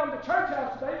walking around the church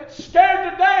house today that's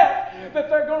scared to death that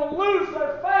they're going to lose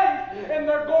their faith and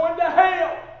they're going to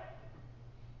hell.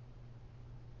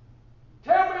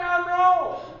 Tell me I'm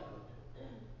wrong.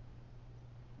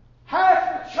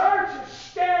 Half the church is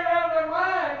scared out of their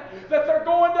mind that they're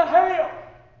going to hell.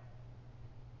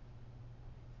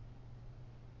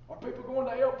 Are people going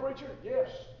to hell, preacher? Yes.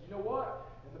 You know what?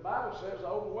 And the Bible says the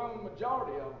overwhelming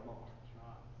majority of them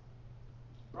are.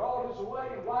 Broad is the way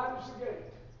and wide is the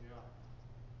gate.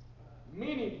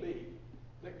 Many be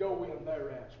that go in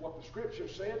thereat. What the Scripture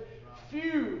said.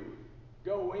 Few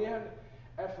go in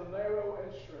at the narrow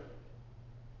and straight.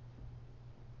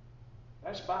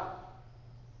 That's Bible.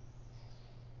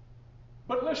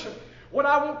 But listen, What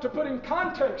I want to put in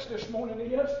context this morning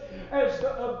is,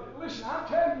 listen, I'm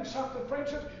telling you something, for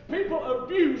instance, people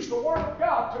abuse the Word of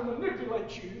God to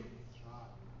manipulate you.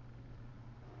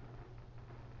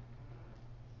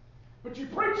 But you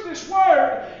preach this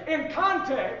Word in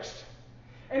context,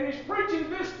 and he's preaching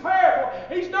this parable.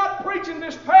 He's not preaching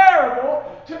this parable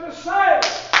to the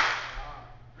saved.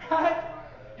 Right?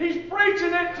 He's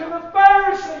preaching it to the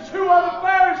Pharisees. Who are the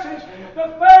Pharisees?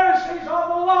 The Pharisees are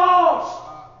the lost.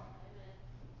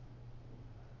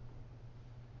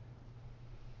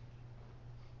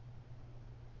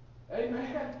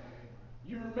 Amen.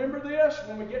 You remember this?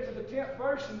 When we get to the 10th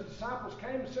verse and the disciples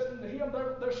came and said unto him,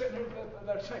 they're sitting here,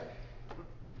 they're saying,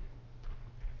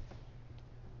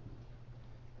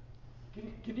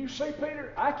 Can you see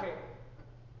Peter? I can't.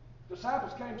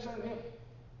 Disciples came and said to him,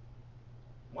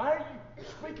 why are you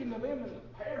speaking to them in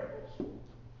the parables?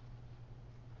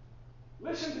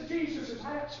 Listen to Jesus'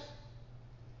 answer.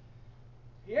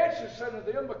 He answered, said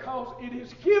to them, because it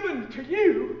is given to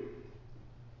you.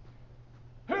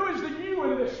 Who is the you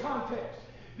in this context?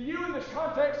 The you in this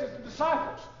context is the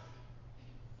disciples.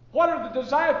 What do the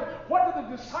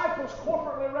disciples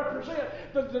corporately represent?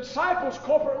 The disciples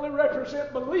corporately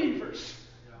represent believers.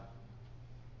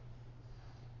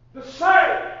 The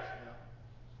saved.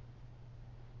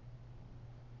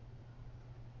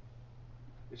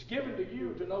 It's given to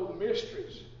you to know the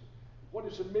mysteries. What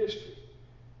is a mystery?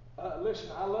 Listen,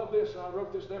 I love this, and I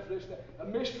wrote this definition. A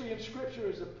mystery in Scripture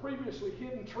is a previously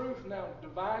hidden truth now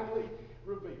divinely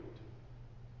revealed.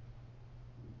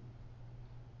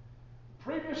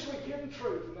 Previously hidden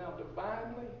truth now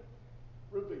divinely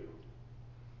revealed.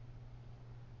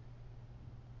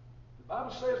 The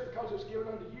Bible says, because it's given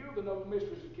unto you to know the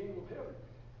mysteries of the kingdom of heaven.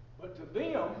 But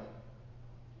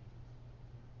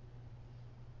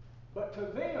to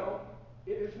them,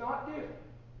 it is not given.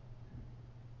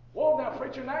 Well, now,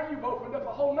 preacher, now you've opened up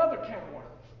a whole other can of worms.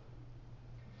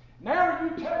 Now are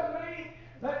you telling me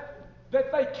that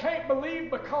they can't believe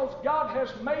because God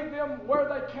has made them where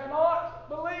they cannot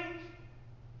believe?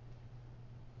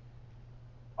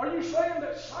 Are you saying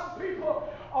that some people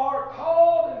are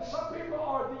called and some people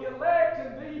are the elect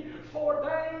and the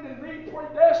foreordained and the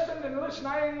predestined? And listen,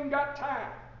 I ain't even got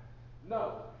time.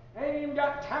 No, I ain't even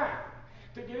got time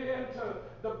to get into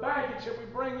the baggage that we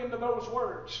bring into those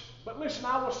words. But listen,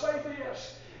 I will say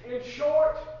this. In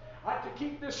short, to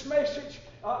keep this message,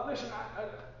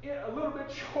 a little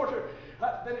bit shorter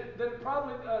than it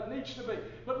probably needs to be.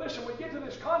 But listen, we get to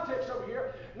this context over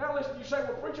here. Now listen, you say,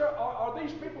 well, preacher, are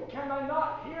these people, can they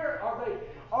not hear?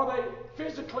 Are they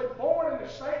physically born in a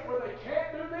state where they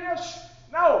can't do this?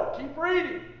 No, keep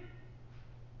reading.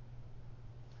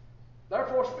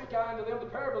 Therefore speak I unto them the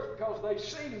parables, because they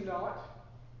see not.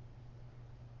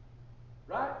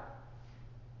 Right?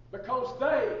 Because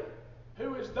they,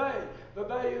 who is they? The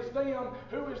they is them.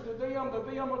 Who is the them? The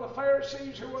them are the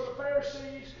Pharisees. Who are the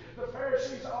Pharisees? The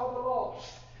Pharisees are the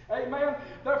lost. Amen?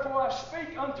 Therefore I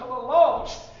speak unto the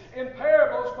lost in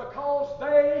parables, because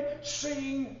they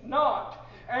see not,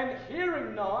 and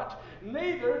hearing not,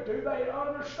 neither do they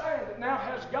understand it. Now,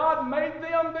 has God made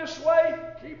them this way?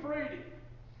 Keep reading.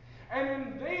 And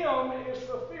in them is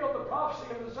fulfilled the prophecy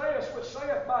of Isaiah, which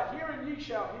saith, by hearing ye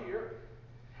shall hear,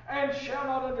 and shall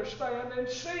not understand, and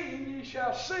seeing ye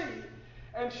shall see,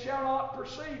 and shall not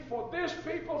perceive. For this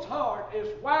people's heart is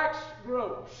waxed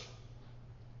gross.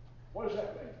 What does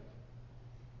that mean?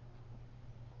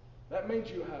 That means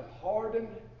you have hardened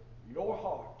your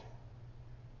heart.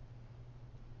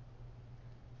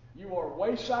 You are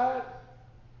wayside,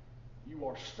 you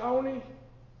are stony,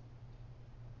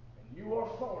 and you are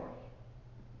thorny.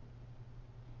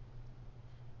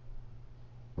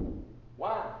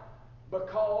 Why?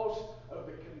 Because of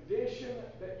the condition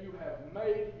that you have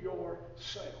made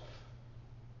yourself.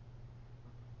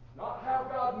 Not how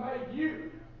God made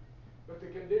you, but the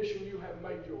condition you have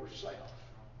made yourself.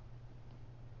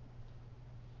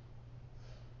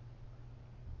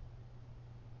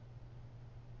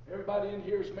 Everybody in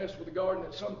here has messed with the garden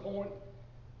at some point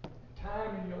in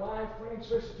time in your life. Friends,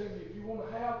 listen to me. If you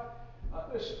want to have,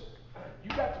 listen, you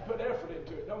got to put effort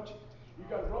into it, don't you? You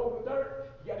got to roll the dirt.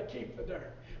 You got to keep the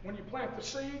dirt. When you plant the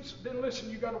seeds, then listen,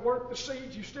 you got to work the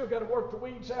seeds. You still got to work the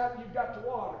weeds out. You've got to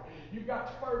water. You've got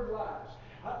to fertilize.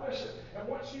 Listen, and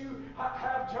once you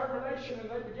have germination and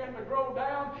they begin to grow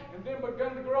down and then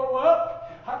begin to grow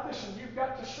up, listen, you've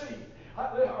got to seed.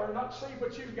 Or not seed,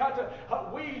 but you've got to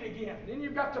weed again. Then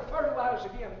you've got to fertilize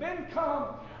again. Then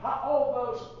come all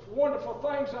those wonderful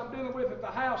things I'm dealing with at the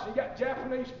house. You got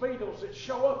Japanese beetles that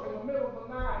show up in the middle of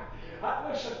the night.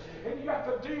 Listen, and you got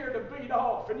the deer to beat eat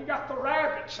off, and you got the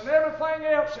rabbits and everything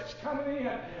else that's coming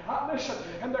in. Listen,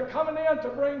 and they're coming in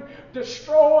to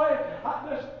destroy.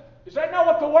 Is that not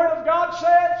what the Word of God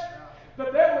says? The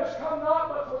devil has come not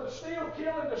but for to steal,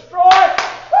 kill, and destroy.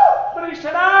 But he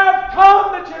said, I have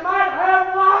come that you might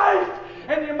have life,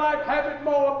 and you might have it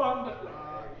more abundantly.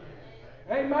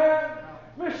 Amen.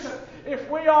 Listen, if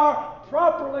we are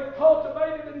properly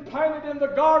cultivated and planted in the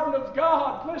garden of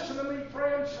God, listen to me,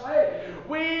 friends,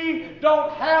 we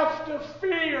don't have to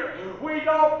fear. We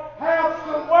don't have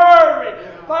to worry.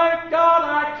 Thank God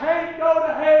I can't go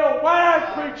to hell.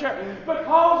 Why, preacher?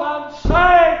 Because I'm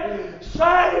saved.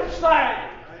 Saved.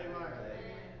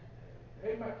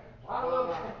 Amen. I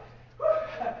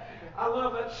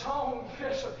love that song.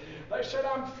 Listen, they said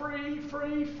I'm free,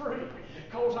 free, free,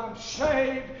 because I'm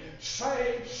saved,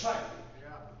 saved, saved.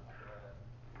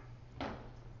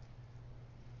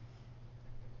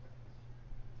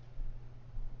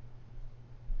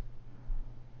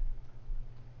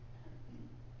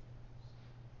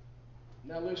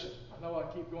 Now listen, I know I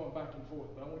keep going back and forth,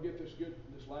 but I want to get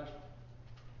this last one.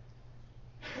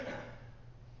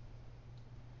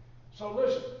 So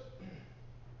listen,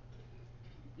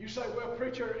 you say, well,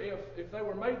 preacher, if they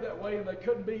were made that way and they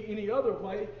couldn't be any other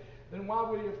way, then why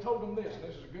would you have told them this? And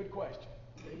this is a good question.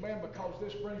 Amen, because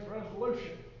this brings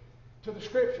resolution to the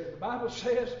Scripture. The Bible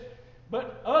says,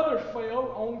 but others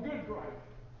fell on good ground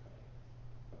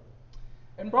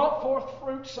and brought forth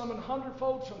fruit, some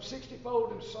 100-fold, some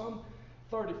 60-fold, and some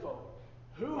 30-fold.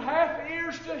 Who hath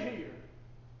ears to hear,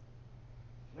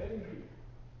 let him hear.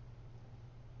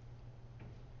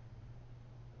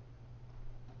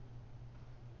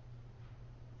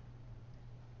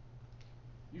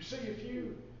 You see, if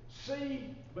you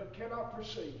see but cannot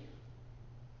perceive,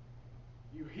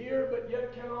 you hear but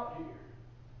yet cannot hear.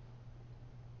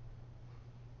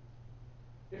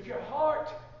 If your heart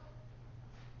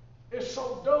is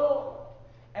so dull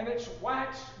and it's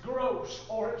waxed gross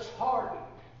or it's hardened,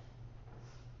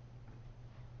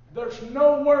 there's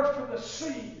nowhere for the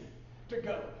seed to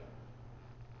go.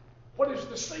 What is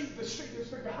the seed? The seed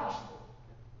is the gospel.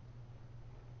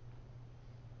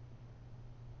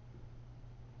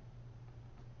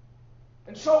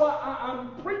 And so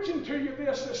I'm preaching to you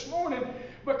this morning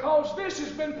because this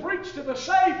has been preached to the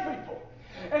saved people.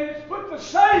 And it's put the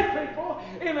saved people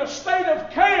in a state of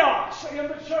chaos in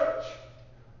the church.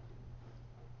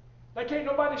 They can't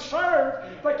nobody serve.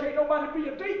 They can't nobody be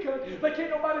a deacon. They can't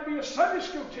nobody be a Sunday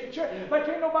school teacher. They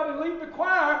can't nobody lead the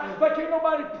choir. They can't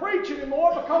nobody preach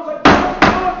anymore because they don't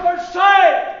know if they're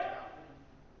saved.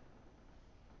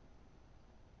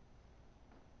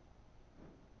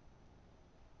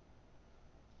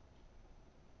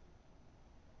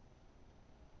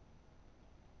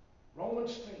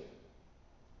 Romans 10.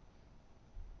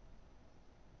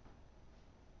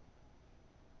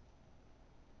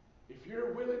 If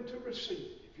you're willing to receive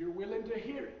it, if you're willing to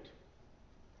hear it,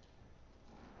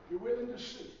 if you're willing to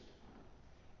see it,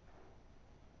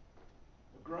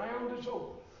 the ground is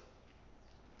open.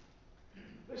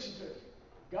 Listen to me.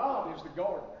 God is the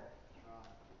gardener.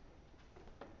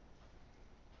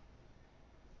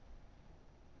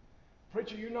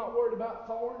 Preacher, you're not worried about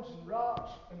thorns and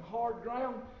rocks and hard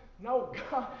ground? No,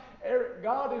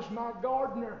 God is my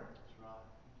gardener.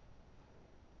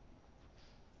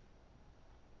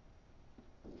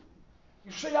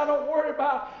 You see, I don't worry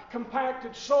about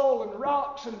compacted soil and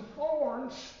rocks and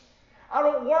thorns. I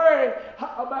don't worry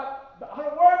about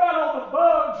all the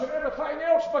bugs and everything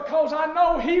else because I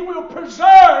know He will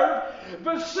preserve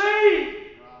the seed.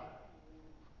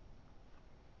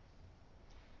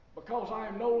 Because I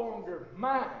am no longer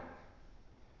mine,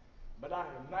 but I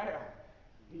am now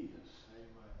His.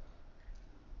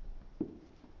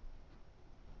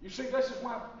 You see, this is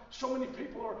why so many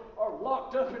people are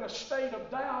locked up in a state of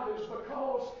doubt, is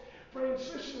because,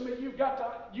 friends, listen to me, you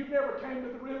never came to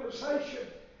the realization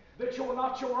that you're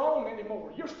not your own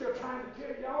anymore. You're still trying to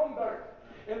till your own dirt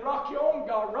and rock your own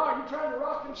God. Right? You're trying to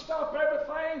rock and stop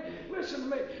everything. Listen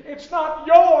to me. It's not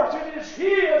yours. It is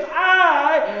His.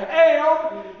 I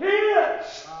am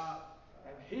His.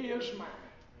 And He is mine.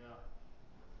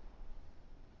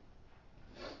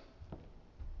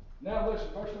 Now listen,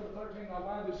 verse number 13, I'll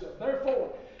line this up.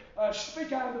 Therefore,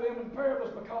 speak I unto them in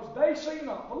parables, because they see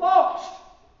not. The lost.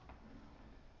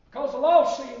 Because the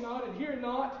lost see not and hear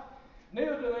not,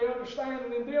 neither do they understand,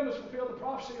 and in them is fulfilled the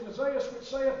prophecy of Isaiah, which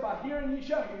saith, by hearing ye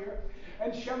shall hear,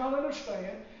 and shall not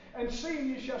understand, and seeing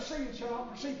ye shall see, and shall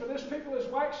not perceive. For this people is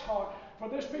waxed hard, for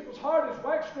this people's heart is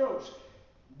waxed gross.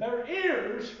 Their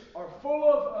ears are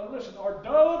full of, are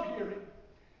dull of hearing.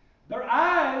 Their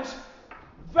eyes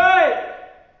vague.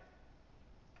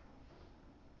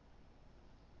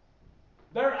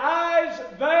 Their eyes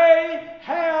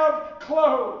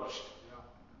closed.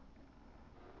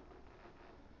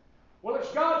 Well,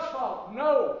 it's God's fault.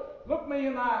 No. Look me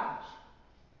in the eyes.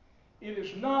 It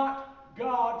is not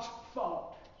God's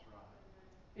fault.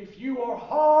 If you are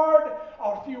hard,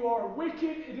 or if you are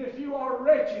wicked, and if you are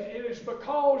wretched, it is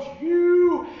because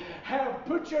you have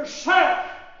put yourself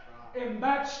in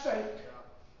that state.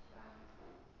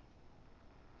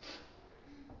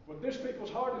 When this people's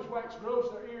heart is waxed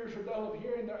gross, their ears are dull of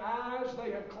hearing, their eyes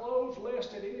they have closed,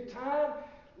 lest at any time,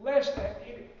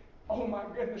 oh my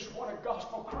goodness, what a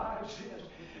gospel cry this is.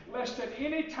 Lest at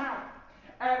any time,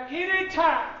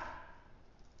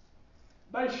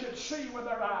 they should see with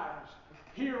their eyes,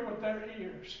 hear with their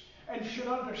ears, and should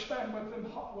understand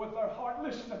with their heart.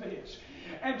 Listen to this.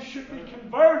 And should be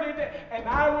converted, and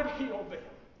I would heal them.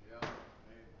 Yeah.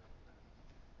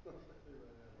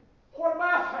 What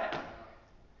about that?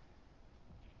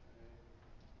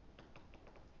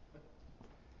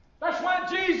 That's why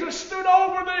Jesus stood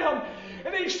over them,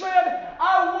 and He said,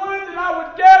 I would that I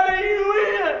would gather you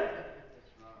in,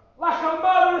 like a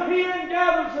mother hen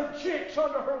gathers her chicks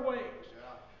under her wings.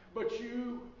 But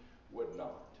you would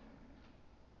not.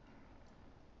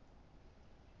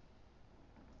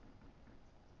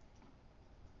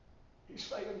 He's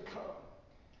saying, come.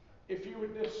 If you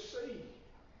would just see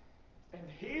and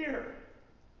hear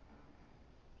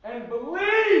and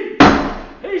believe,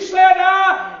 He said,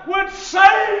 I would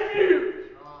save you.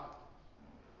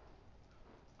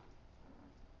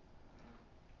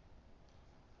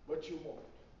 But you won't.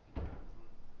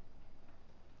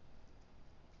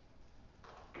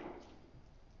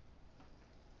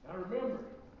 Now remember,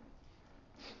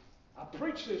 I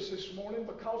preached this morning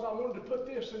because I wanted to put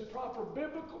this in proper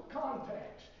biblical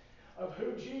context of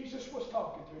who Jesus was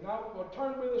talking to. Now, we'll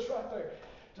turn with us right there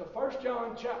to 1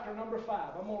 John chapter number 5.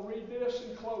 I'm going to read this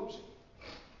in closing.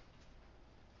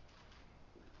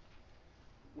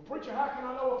 Well, preacher, how can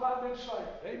I know if I've been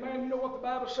saved? Amen. You know what the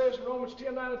Bible says in Romans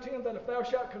 10, 9 and 10? That if thou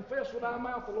shalt confess with thy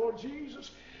mouth the Lord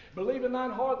Jesus, believe in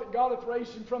thine heart that God hath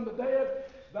raised him from the dead,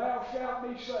 thou shalt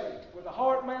be saved. With the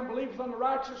heart man believeth unto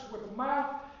righteousness, with the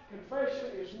mouth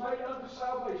confession is made unto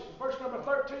salvation. Verse number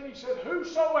 13, he said,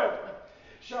 whosoever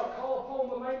shall call upon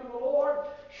the name of the Lord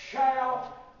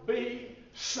shall be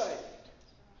saved.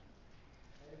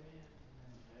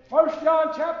 1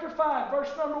 John chapter 5, verse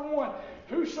number 1.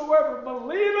 Whosoever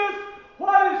believeth,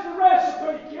 what is the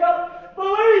recipe? Yep.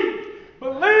 Believe.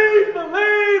 Believe,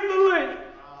 believe, believe.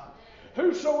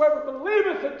 Whosoever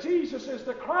believeth that Jesus is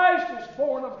the Christ is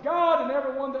born of God, and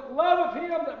everyone that loveth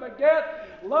him, that begat,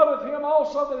 loveth him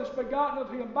also that is begotten of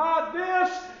him. By this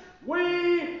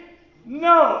we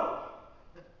know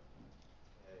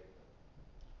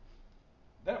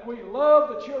that we love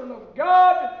the children of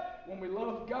God when we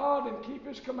love God and keep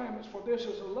His commandments. For this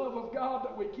is the love of God,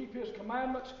 that we keep His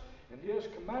commandments, and His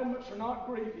commandments are not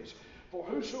grievous. For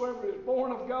whosoever is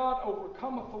born of God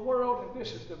overcometh the world, and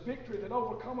this is the victory that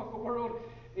overcometh the world,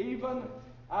 even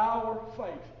our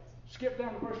faith. Skip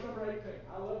down to verse number 18.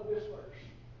 I love this verse.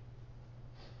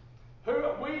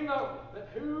 We know that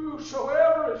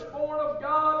whosoever is born of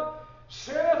God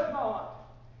sinneth not,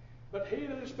 but he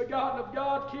that is begotten of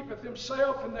God keepeth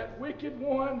himself, and that wicked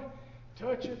one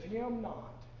toucheth him not.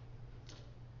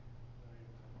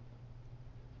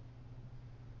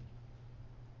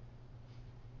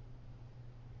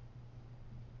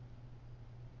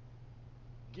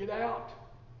 Get out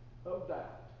of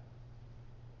doubt.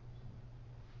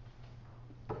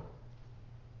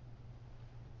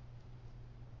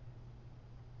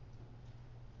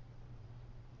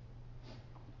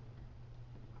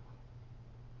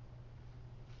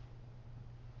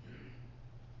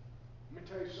 Let me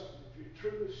tell you something. If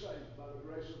you're truly saved by the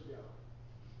grace of God,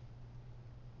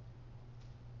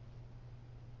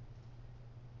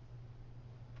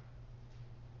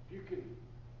 you can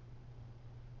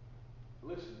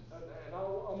listen. And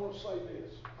I'm going to say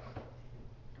this,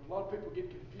 because a lot of people get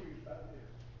confused about this.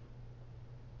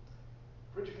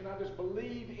 Preacher, can I just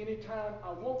believe anytime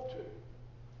I want to?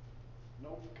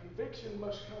 No, conviction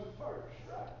must come first,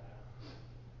 right?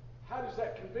 How does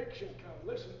that conviction come?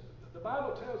 Listen, the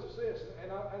Bible tells us this,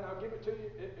 and I'll give it to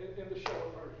you in the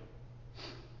short version.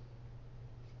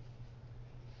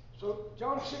 So,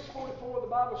 John 6:44, the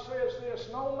Bible says this,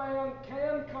 no man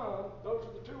can come, those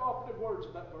are the two operative words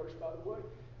of that verse, by the way.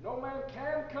 No man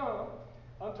can come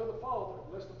unto the Father,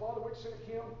 unless the Father which sent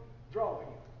him draw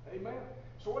him. Amen?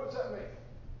 So what does that mean?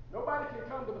 Nobody can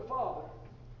come to the Father,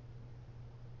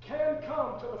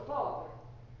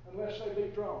 unless they be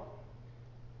drawn.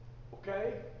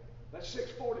 Okay? That's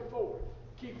 6:44.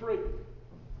 Keep reading.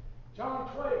 John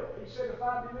 12, he said, if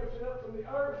I be lifted up from the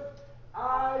earth,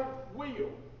 I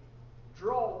will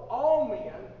draw all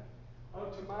men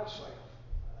unto myself.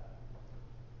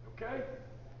 Okay?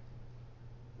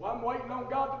 Well, I'm waiting on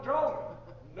God to draw me.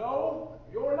 No,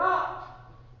 you're not.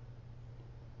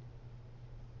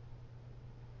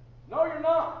 No, you're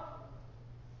not.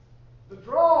 The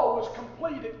draw was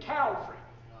complete at Calvary.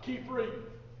 Keep reading.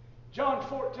 John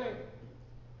 14.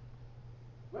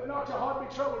 Let not your heart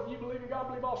be troubled. If you believe in God,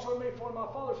 believe also in me. For in my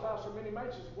Father's house are many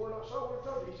mansions. If we're not so,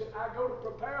 we're told you. He said, I go to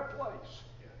prepare a place.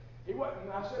 He wasn't,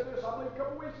 and I said this, I believe, a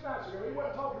couple weeks ago. He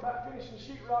wasn't talking about finishing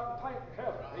sheetrock and painting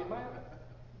heaven. Amen.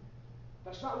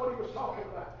 That's not what he was talking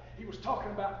about. He was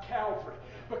talking about Calvary.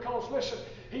 Because, listen,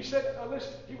 he said,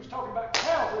 he was talking about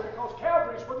Calvary because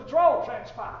Calvary is where the draw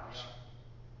transpires.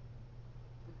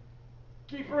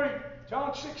 Keep reading.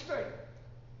 John 16.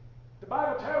 The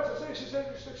Bible tells us this. He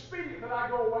said, it's expedient that I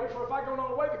go away, for if I go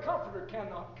not away, the Comforter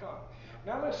cannot come.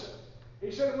 Now listen.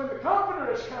 He said, when the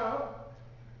Comforter has come,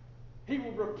 he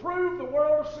will reprove the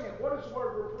world of sin. What does the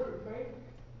word reprove mean?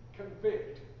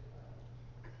 Convict.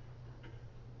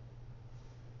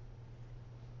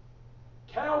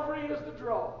 Calvary is the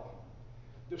draw.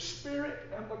 The Spirit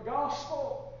and the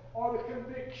gospel are the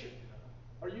conviction.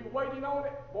 Are you waiting on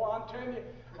it? Boy, I'm telling you,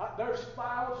 there's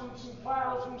thousands and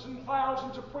thousands and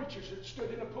thousands of preachers that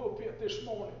stood in a pulpit this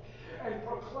morning and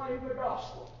proclaimed the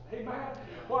gospel. Amen.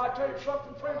 Well, I tell you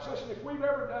something, friends, listen, if we've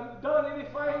ever done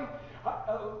anything,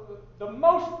 the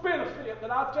most benefit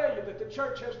that I tell you that the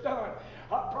church has done,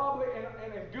 probably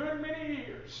in a good many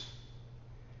years,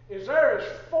 is there is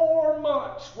 4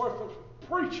 months worth of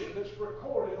preaching that's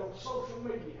recorded on social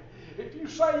media. If you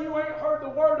say you ain't heard the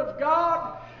word of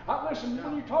God, listen,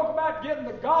 when you talk about getting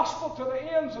the gospel to the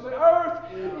ends of the earth,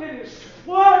 it is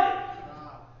flooded.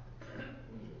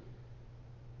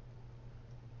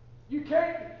 You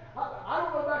can't, I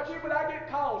don't know about you, but I get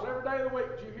calls every day of the week.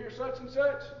 Did you hear such and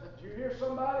such? Did you hear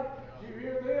somebody? Did you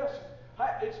hear this?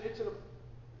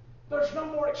 There's no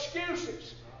more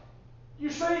excuses. You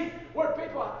see, where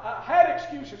people had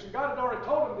excuses and God had already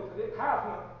told them that they didn't have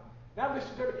none. Now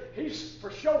listen to me. He's for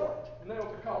sure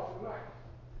nailed the call for the night.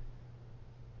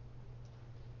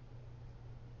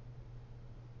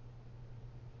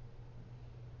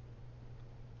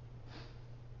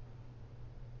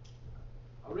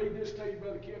 I'll read this to you,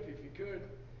 Brother Kip, if you could.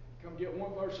 Come get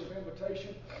one verse of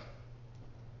invitation.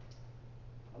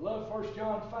 I love 1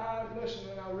 John 5. Listen,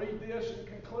 and I'll read this in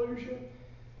conclusion.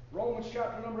 Romans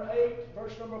chapter number 8,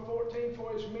 verse number 14.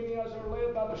 For as many as are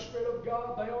led by the Spirit of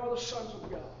God, they are the sons of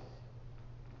God.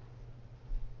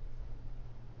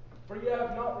 For ye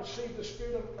have not received the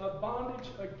spirit of bondage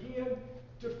again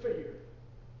to fear.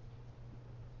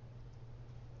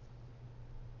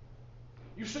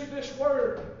 You see, this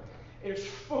word is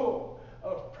full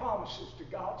of promises to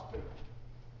God's people.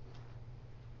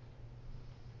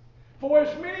 For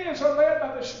as many as are led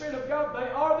by the Spirit of God, they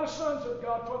are the sons of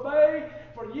God.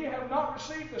 For ye have not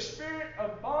received the spirit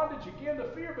of bondage again to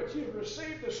fear, but ye have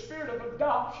received the spirit of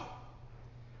adoption,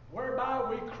 whereby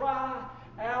we cry,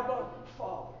 Abba,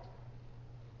 Father.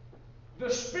 The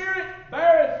Spirit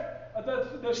beareth,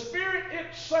 the Spirit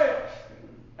itself.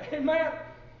 Amen.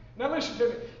 Now listen to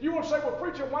me. You want to say, well,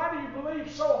 preacher, why do you believe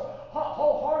so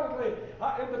wholeheartedly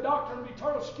in the doctrine of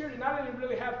eternal security? And I didn't even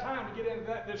really have time to get into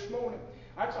that this morning.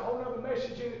 That's a whole other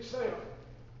message in itself.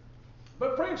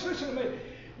 But friends, listen to me.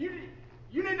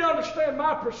 You need to understand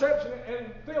my perception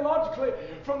and theologically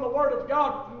from the Word of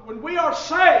God. When we are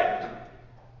saved,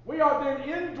 we are then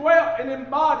indwelt and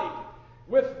embodied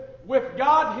with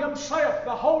God Himself,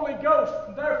 the Holy Ghost,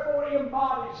 and therefore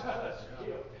embodies us.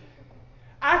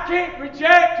 I can't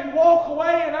reject and walk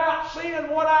away and out seeing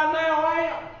what I now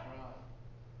am.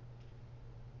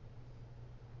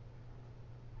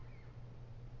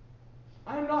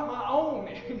 I am not my own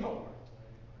anymore.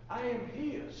 I am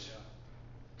His.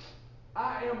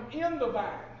 I am in the vine.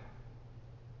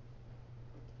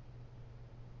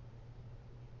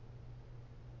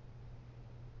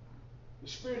 The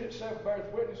Spirit itself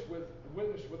beareth witness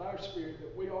with our spirit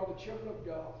that we are the children of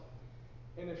God.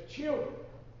 And if children,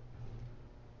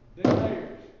 then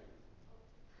heirs.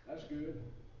 That's good.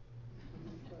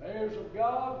 Heirs of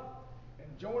God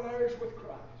and joint heirs with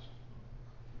Christ.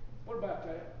 What about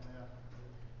that?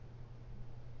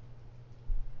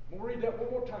 I'm going to read that one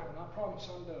more time, and I promise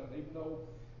I'm done, even though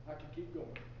I can keep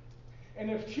going. And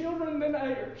if children, then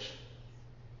heirs.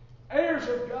 Heirs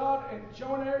of God and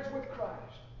joint heirs with Christ.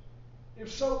 If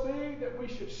so be that we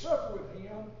should suffer with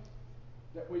Him,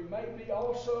 that we may be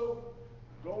also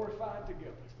glorified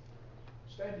together.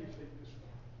 Stand to your feet this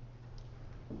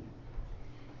morning.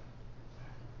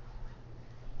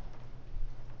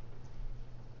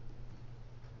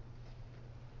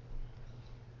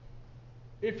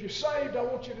 If you're saved, I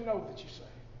want you to know that you're saved.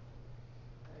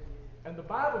 And the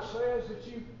Bible says that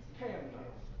you can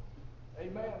know.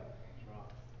 Amen.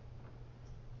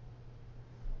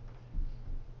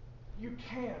 You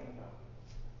can know.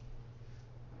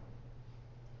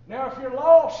 Now, if you're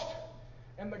lost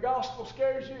and the gospel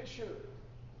scares you, it should.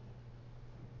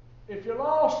 If you're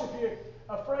lost, if you're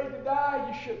afraid to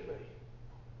die, you should be.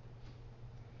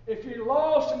 If you're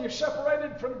lost and you're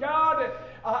separated from God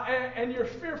and you're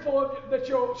fearful that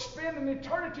you'll spend an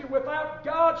eternity without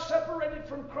God, separated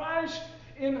from Christ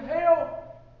in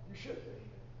hell, you should be.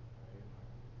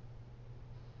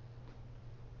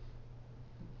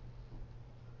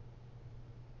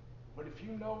 But if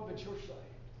you know that you're saved,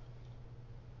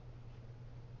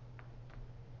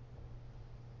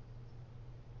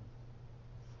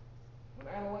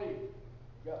 when Anna Lee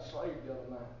got saved the other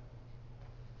night,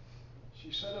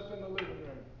 she sat up in the living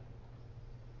room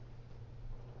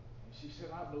and she said,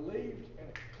 I believed and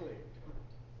it clicked.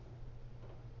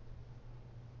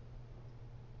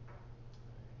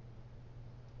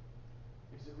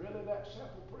 Is it really that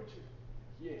simple, preacher?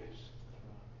 Yes.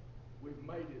 We've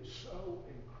made it so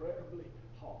incredibly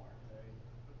hard.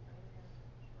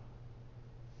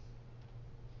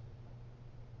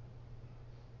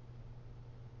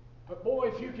 But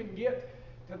boy, if you can get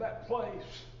to that place,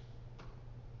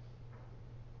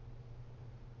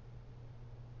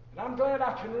 and I'm glad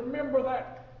I can remember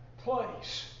that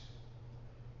place,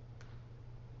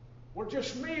 where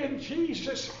just me and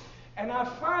Jesus, and I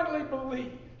finally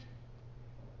believed,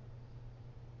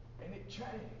 and it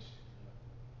changed.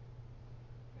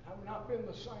 And I've not been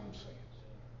the same since.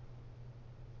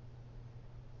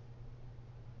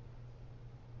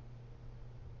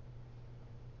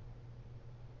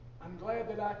 I'm glad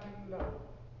that I can know.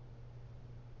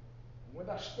 When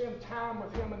I spend time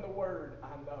with Him in the Word,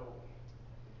 I know.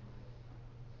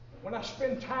 When I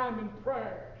spend time in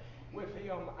prayer with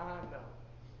Him, I know.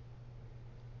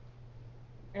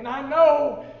 And I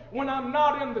know when I'm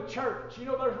not in the church. You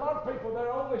know, there's a lot of people that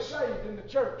are only saved in the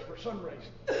church for some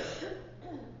reason.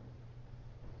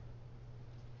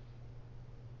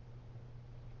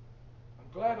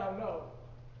 I'm glad I know,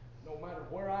 no matter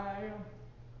where I am.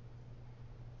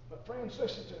 But friends,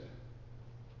 listen to me.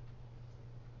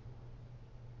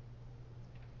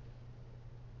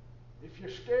 If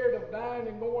you're scared of dying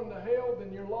and going to hell,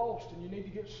 then you're lost and you need to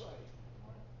get saved.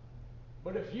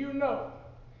 But if you know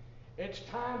it's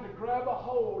time to grab a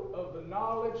hold of the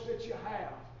knowledge that you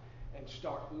have and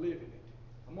start living it.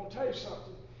 I'm going to tell you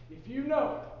something. If you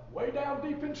know way down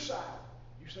deep inside,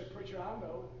 you say, preacher, I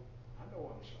know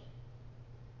I'm saved.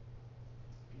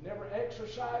 If you never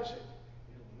exercise it,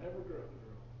 it'll never grow.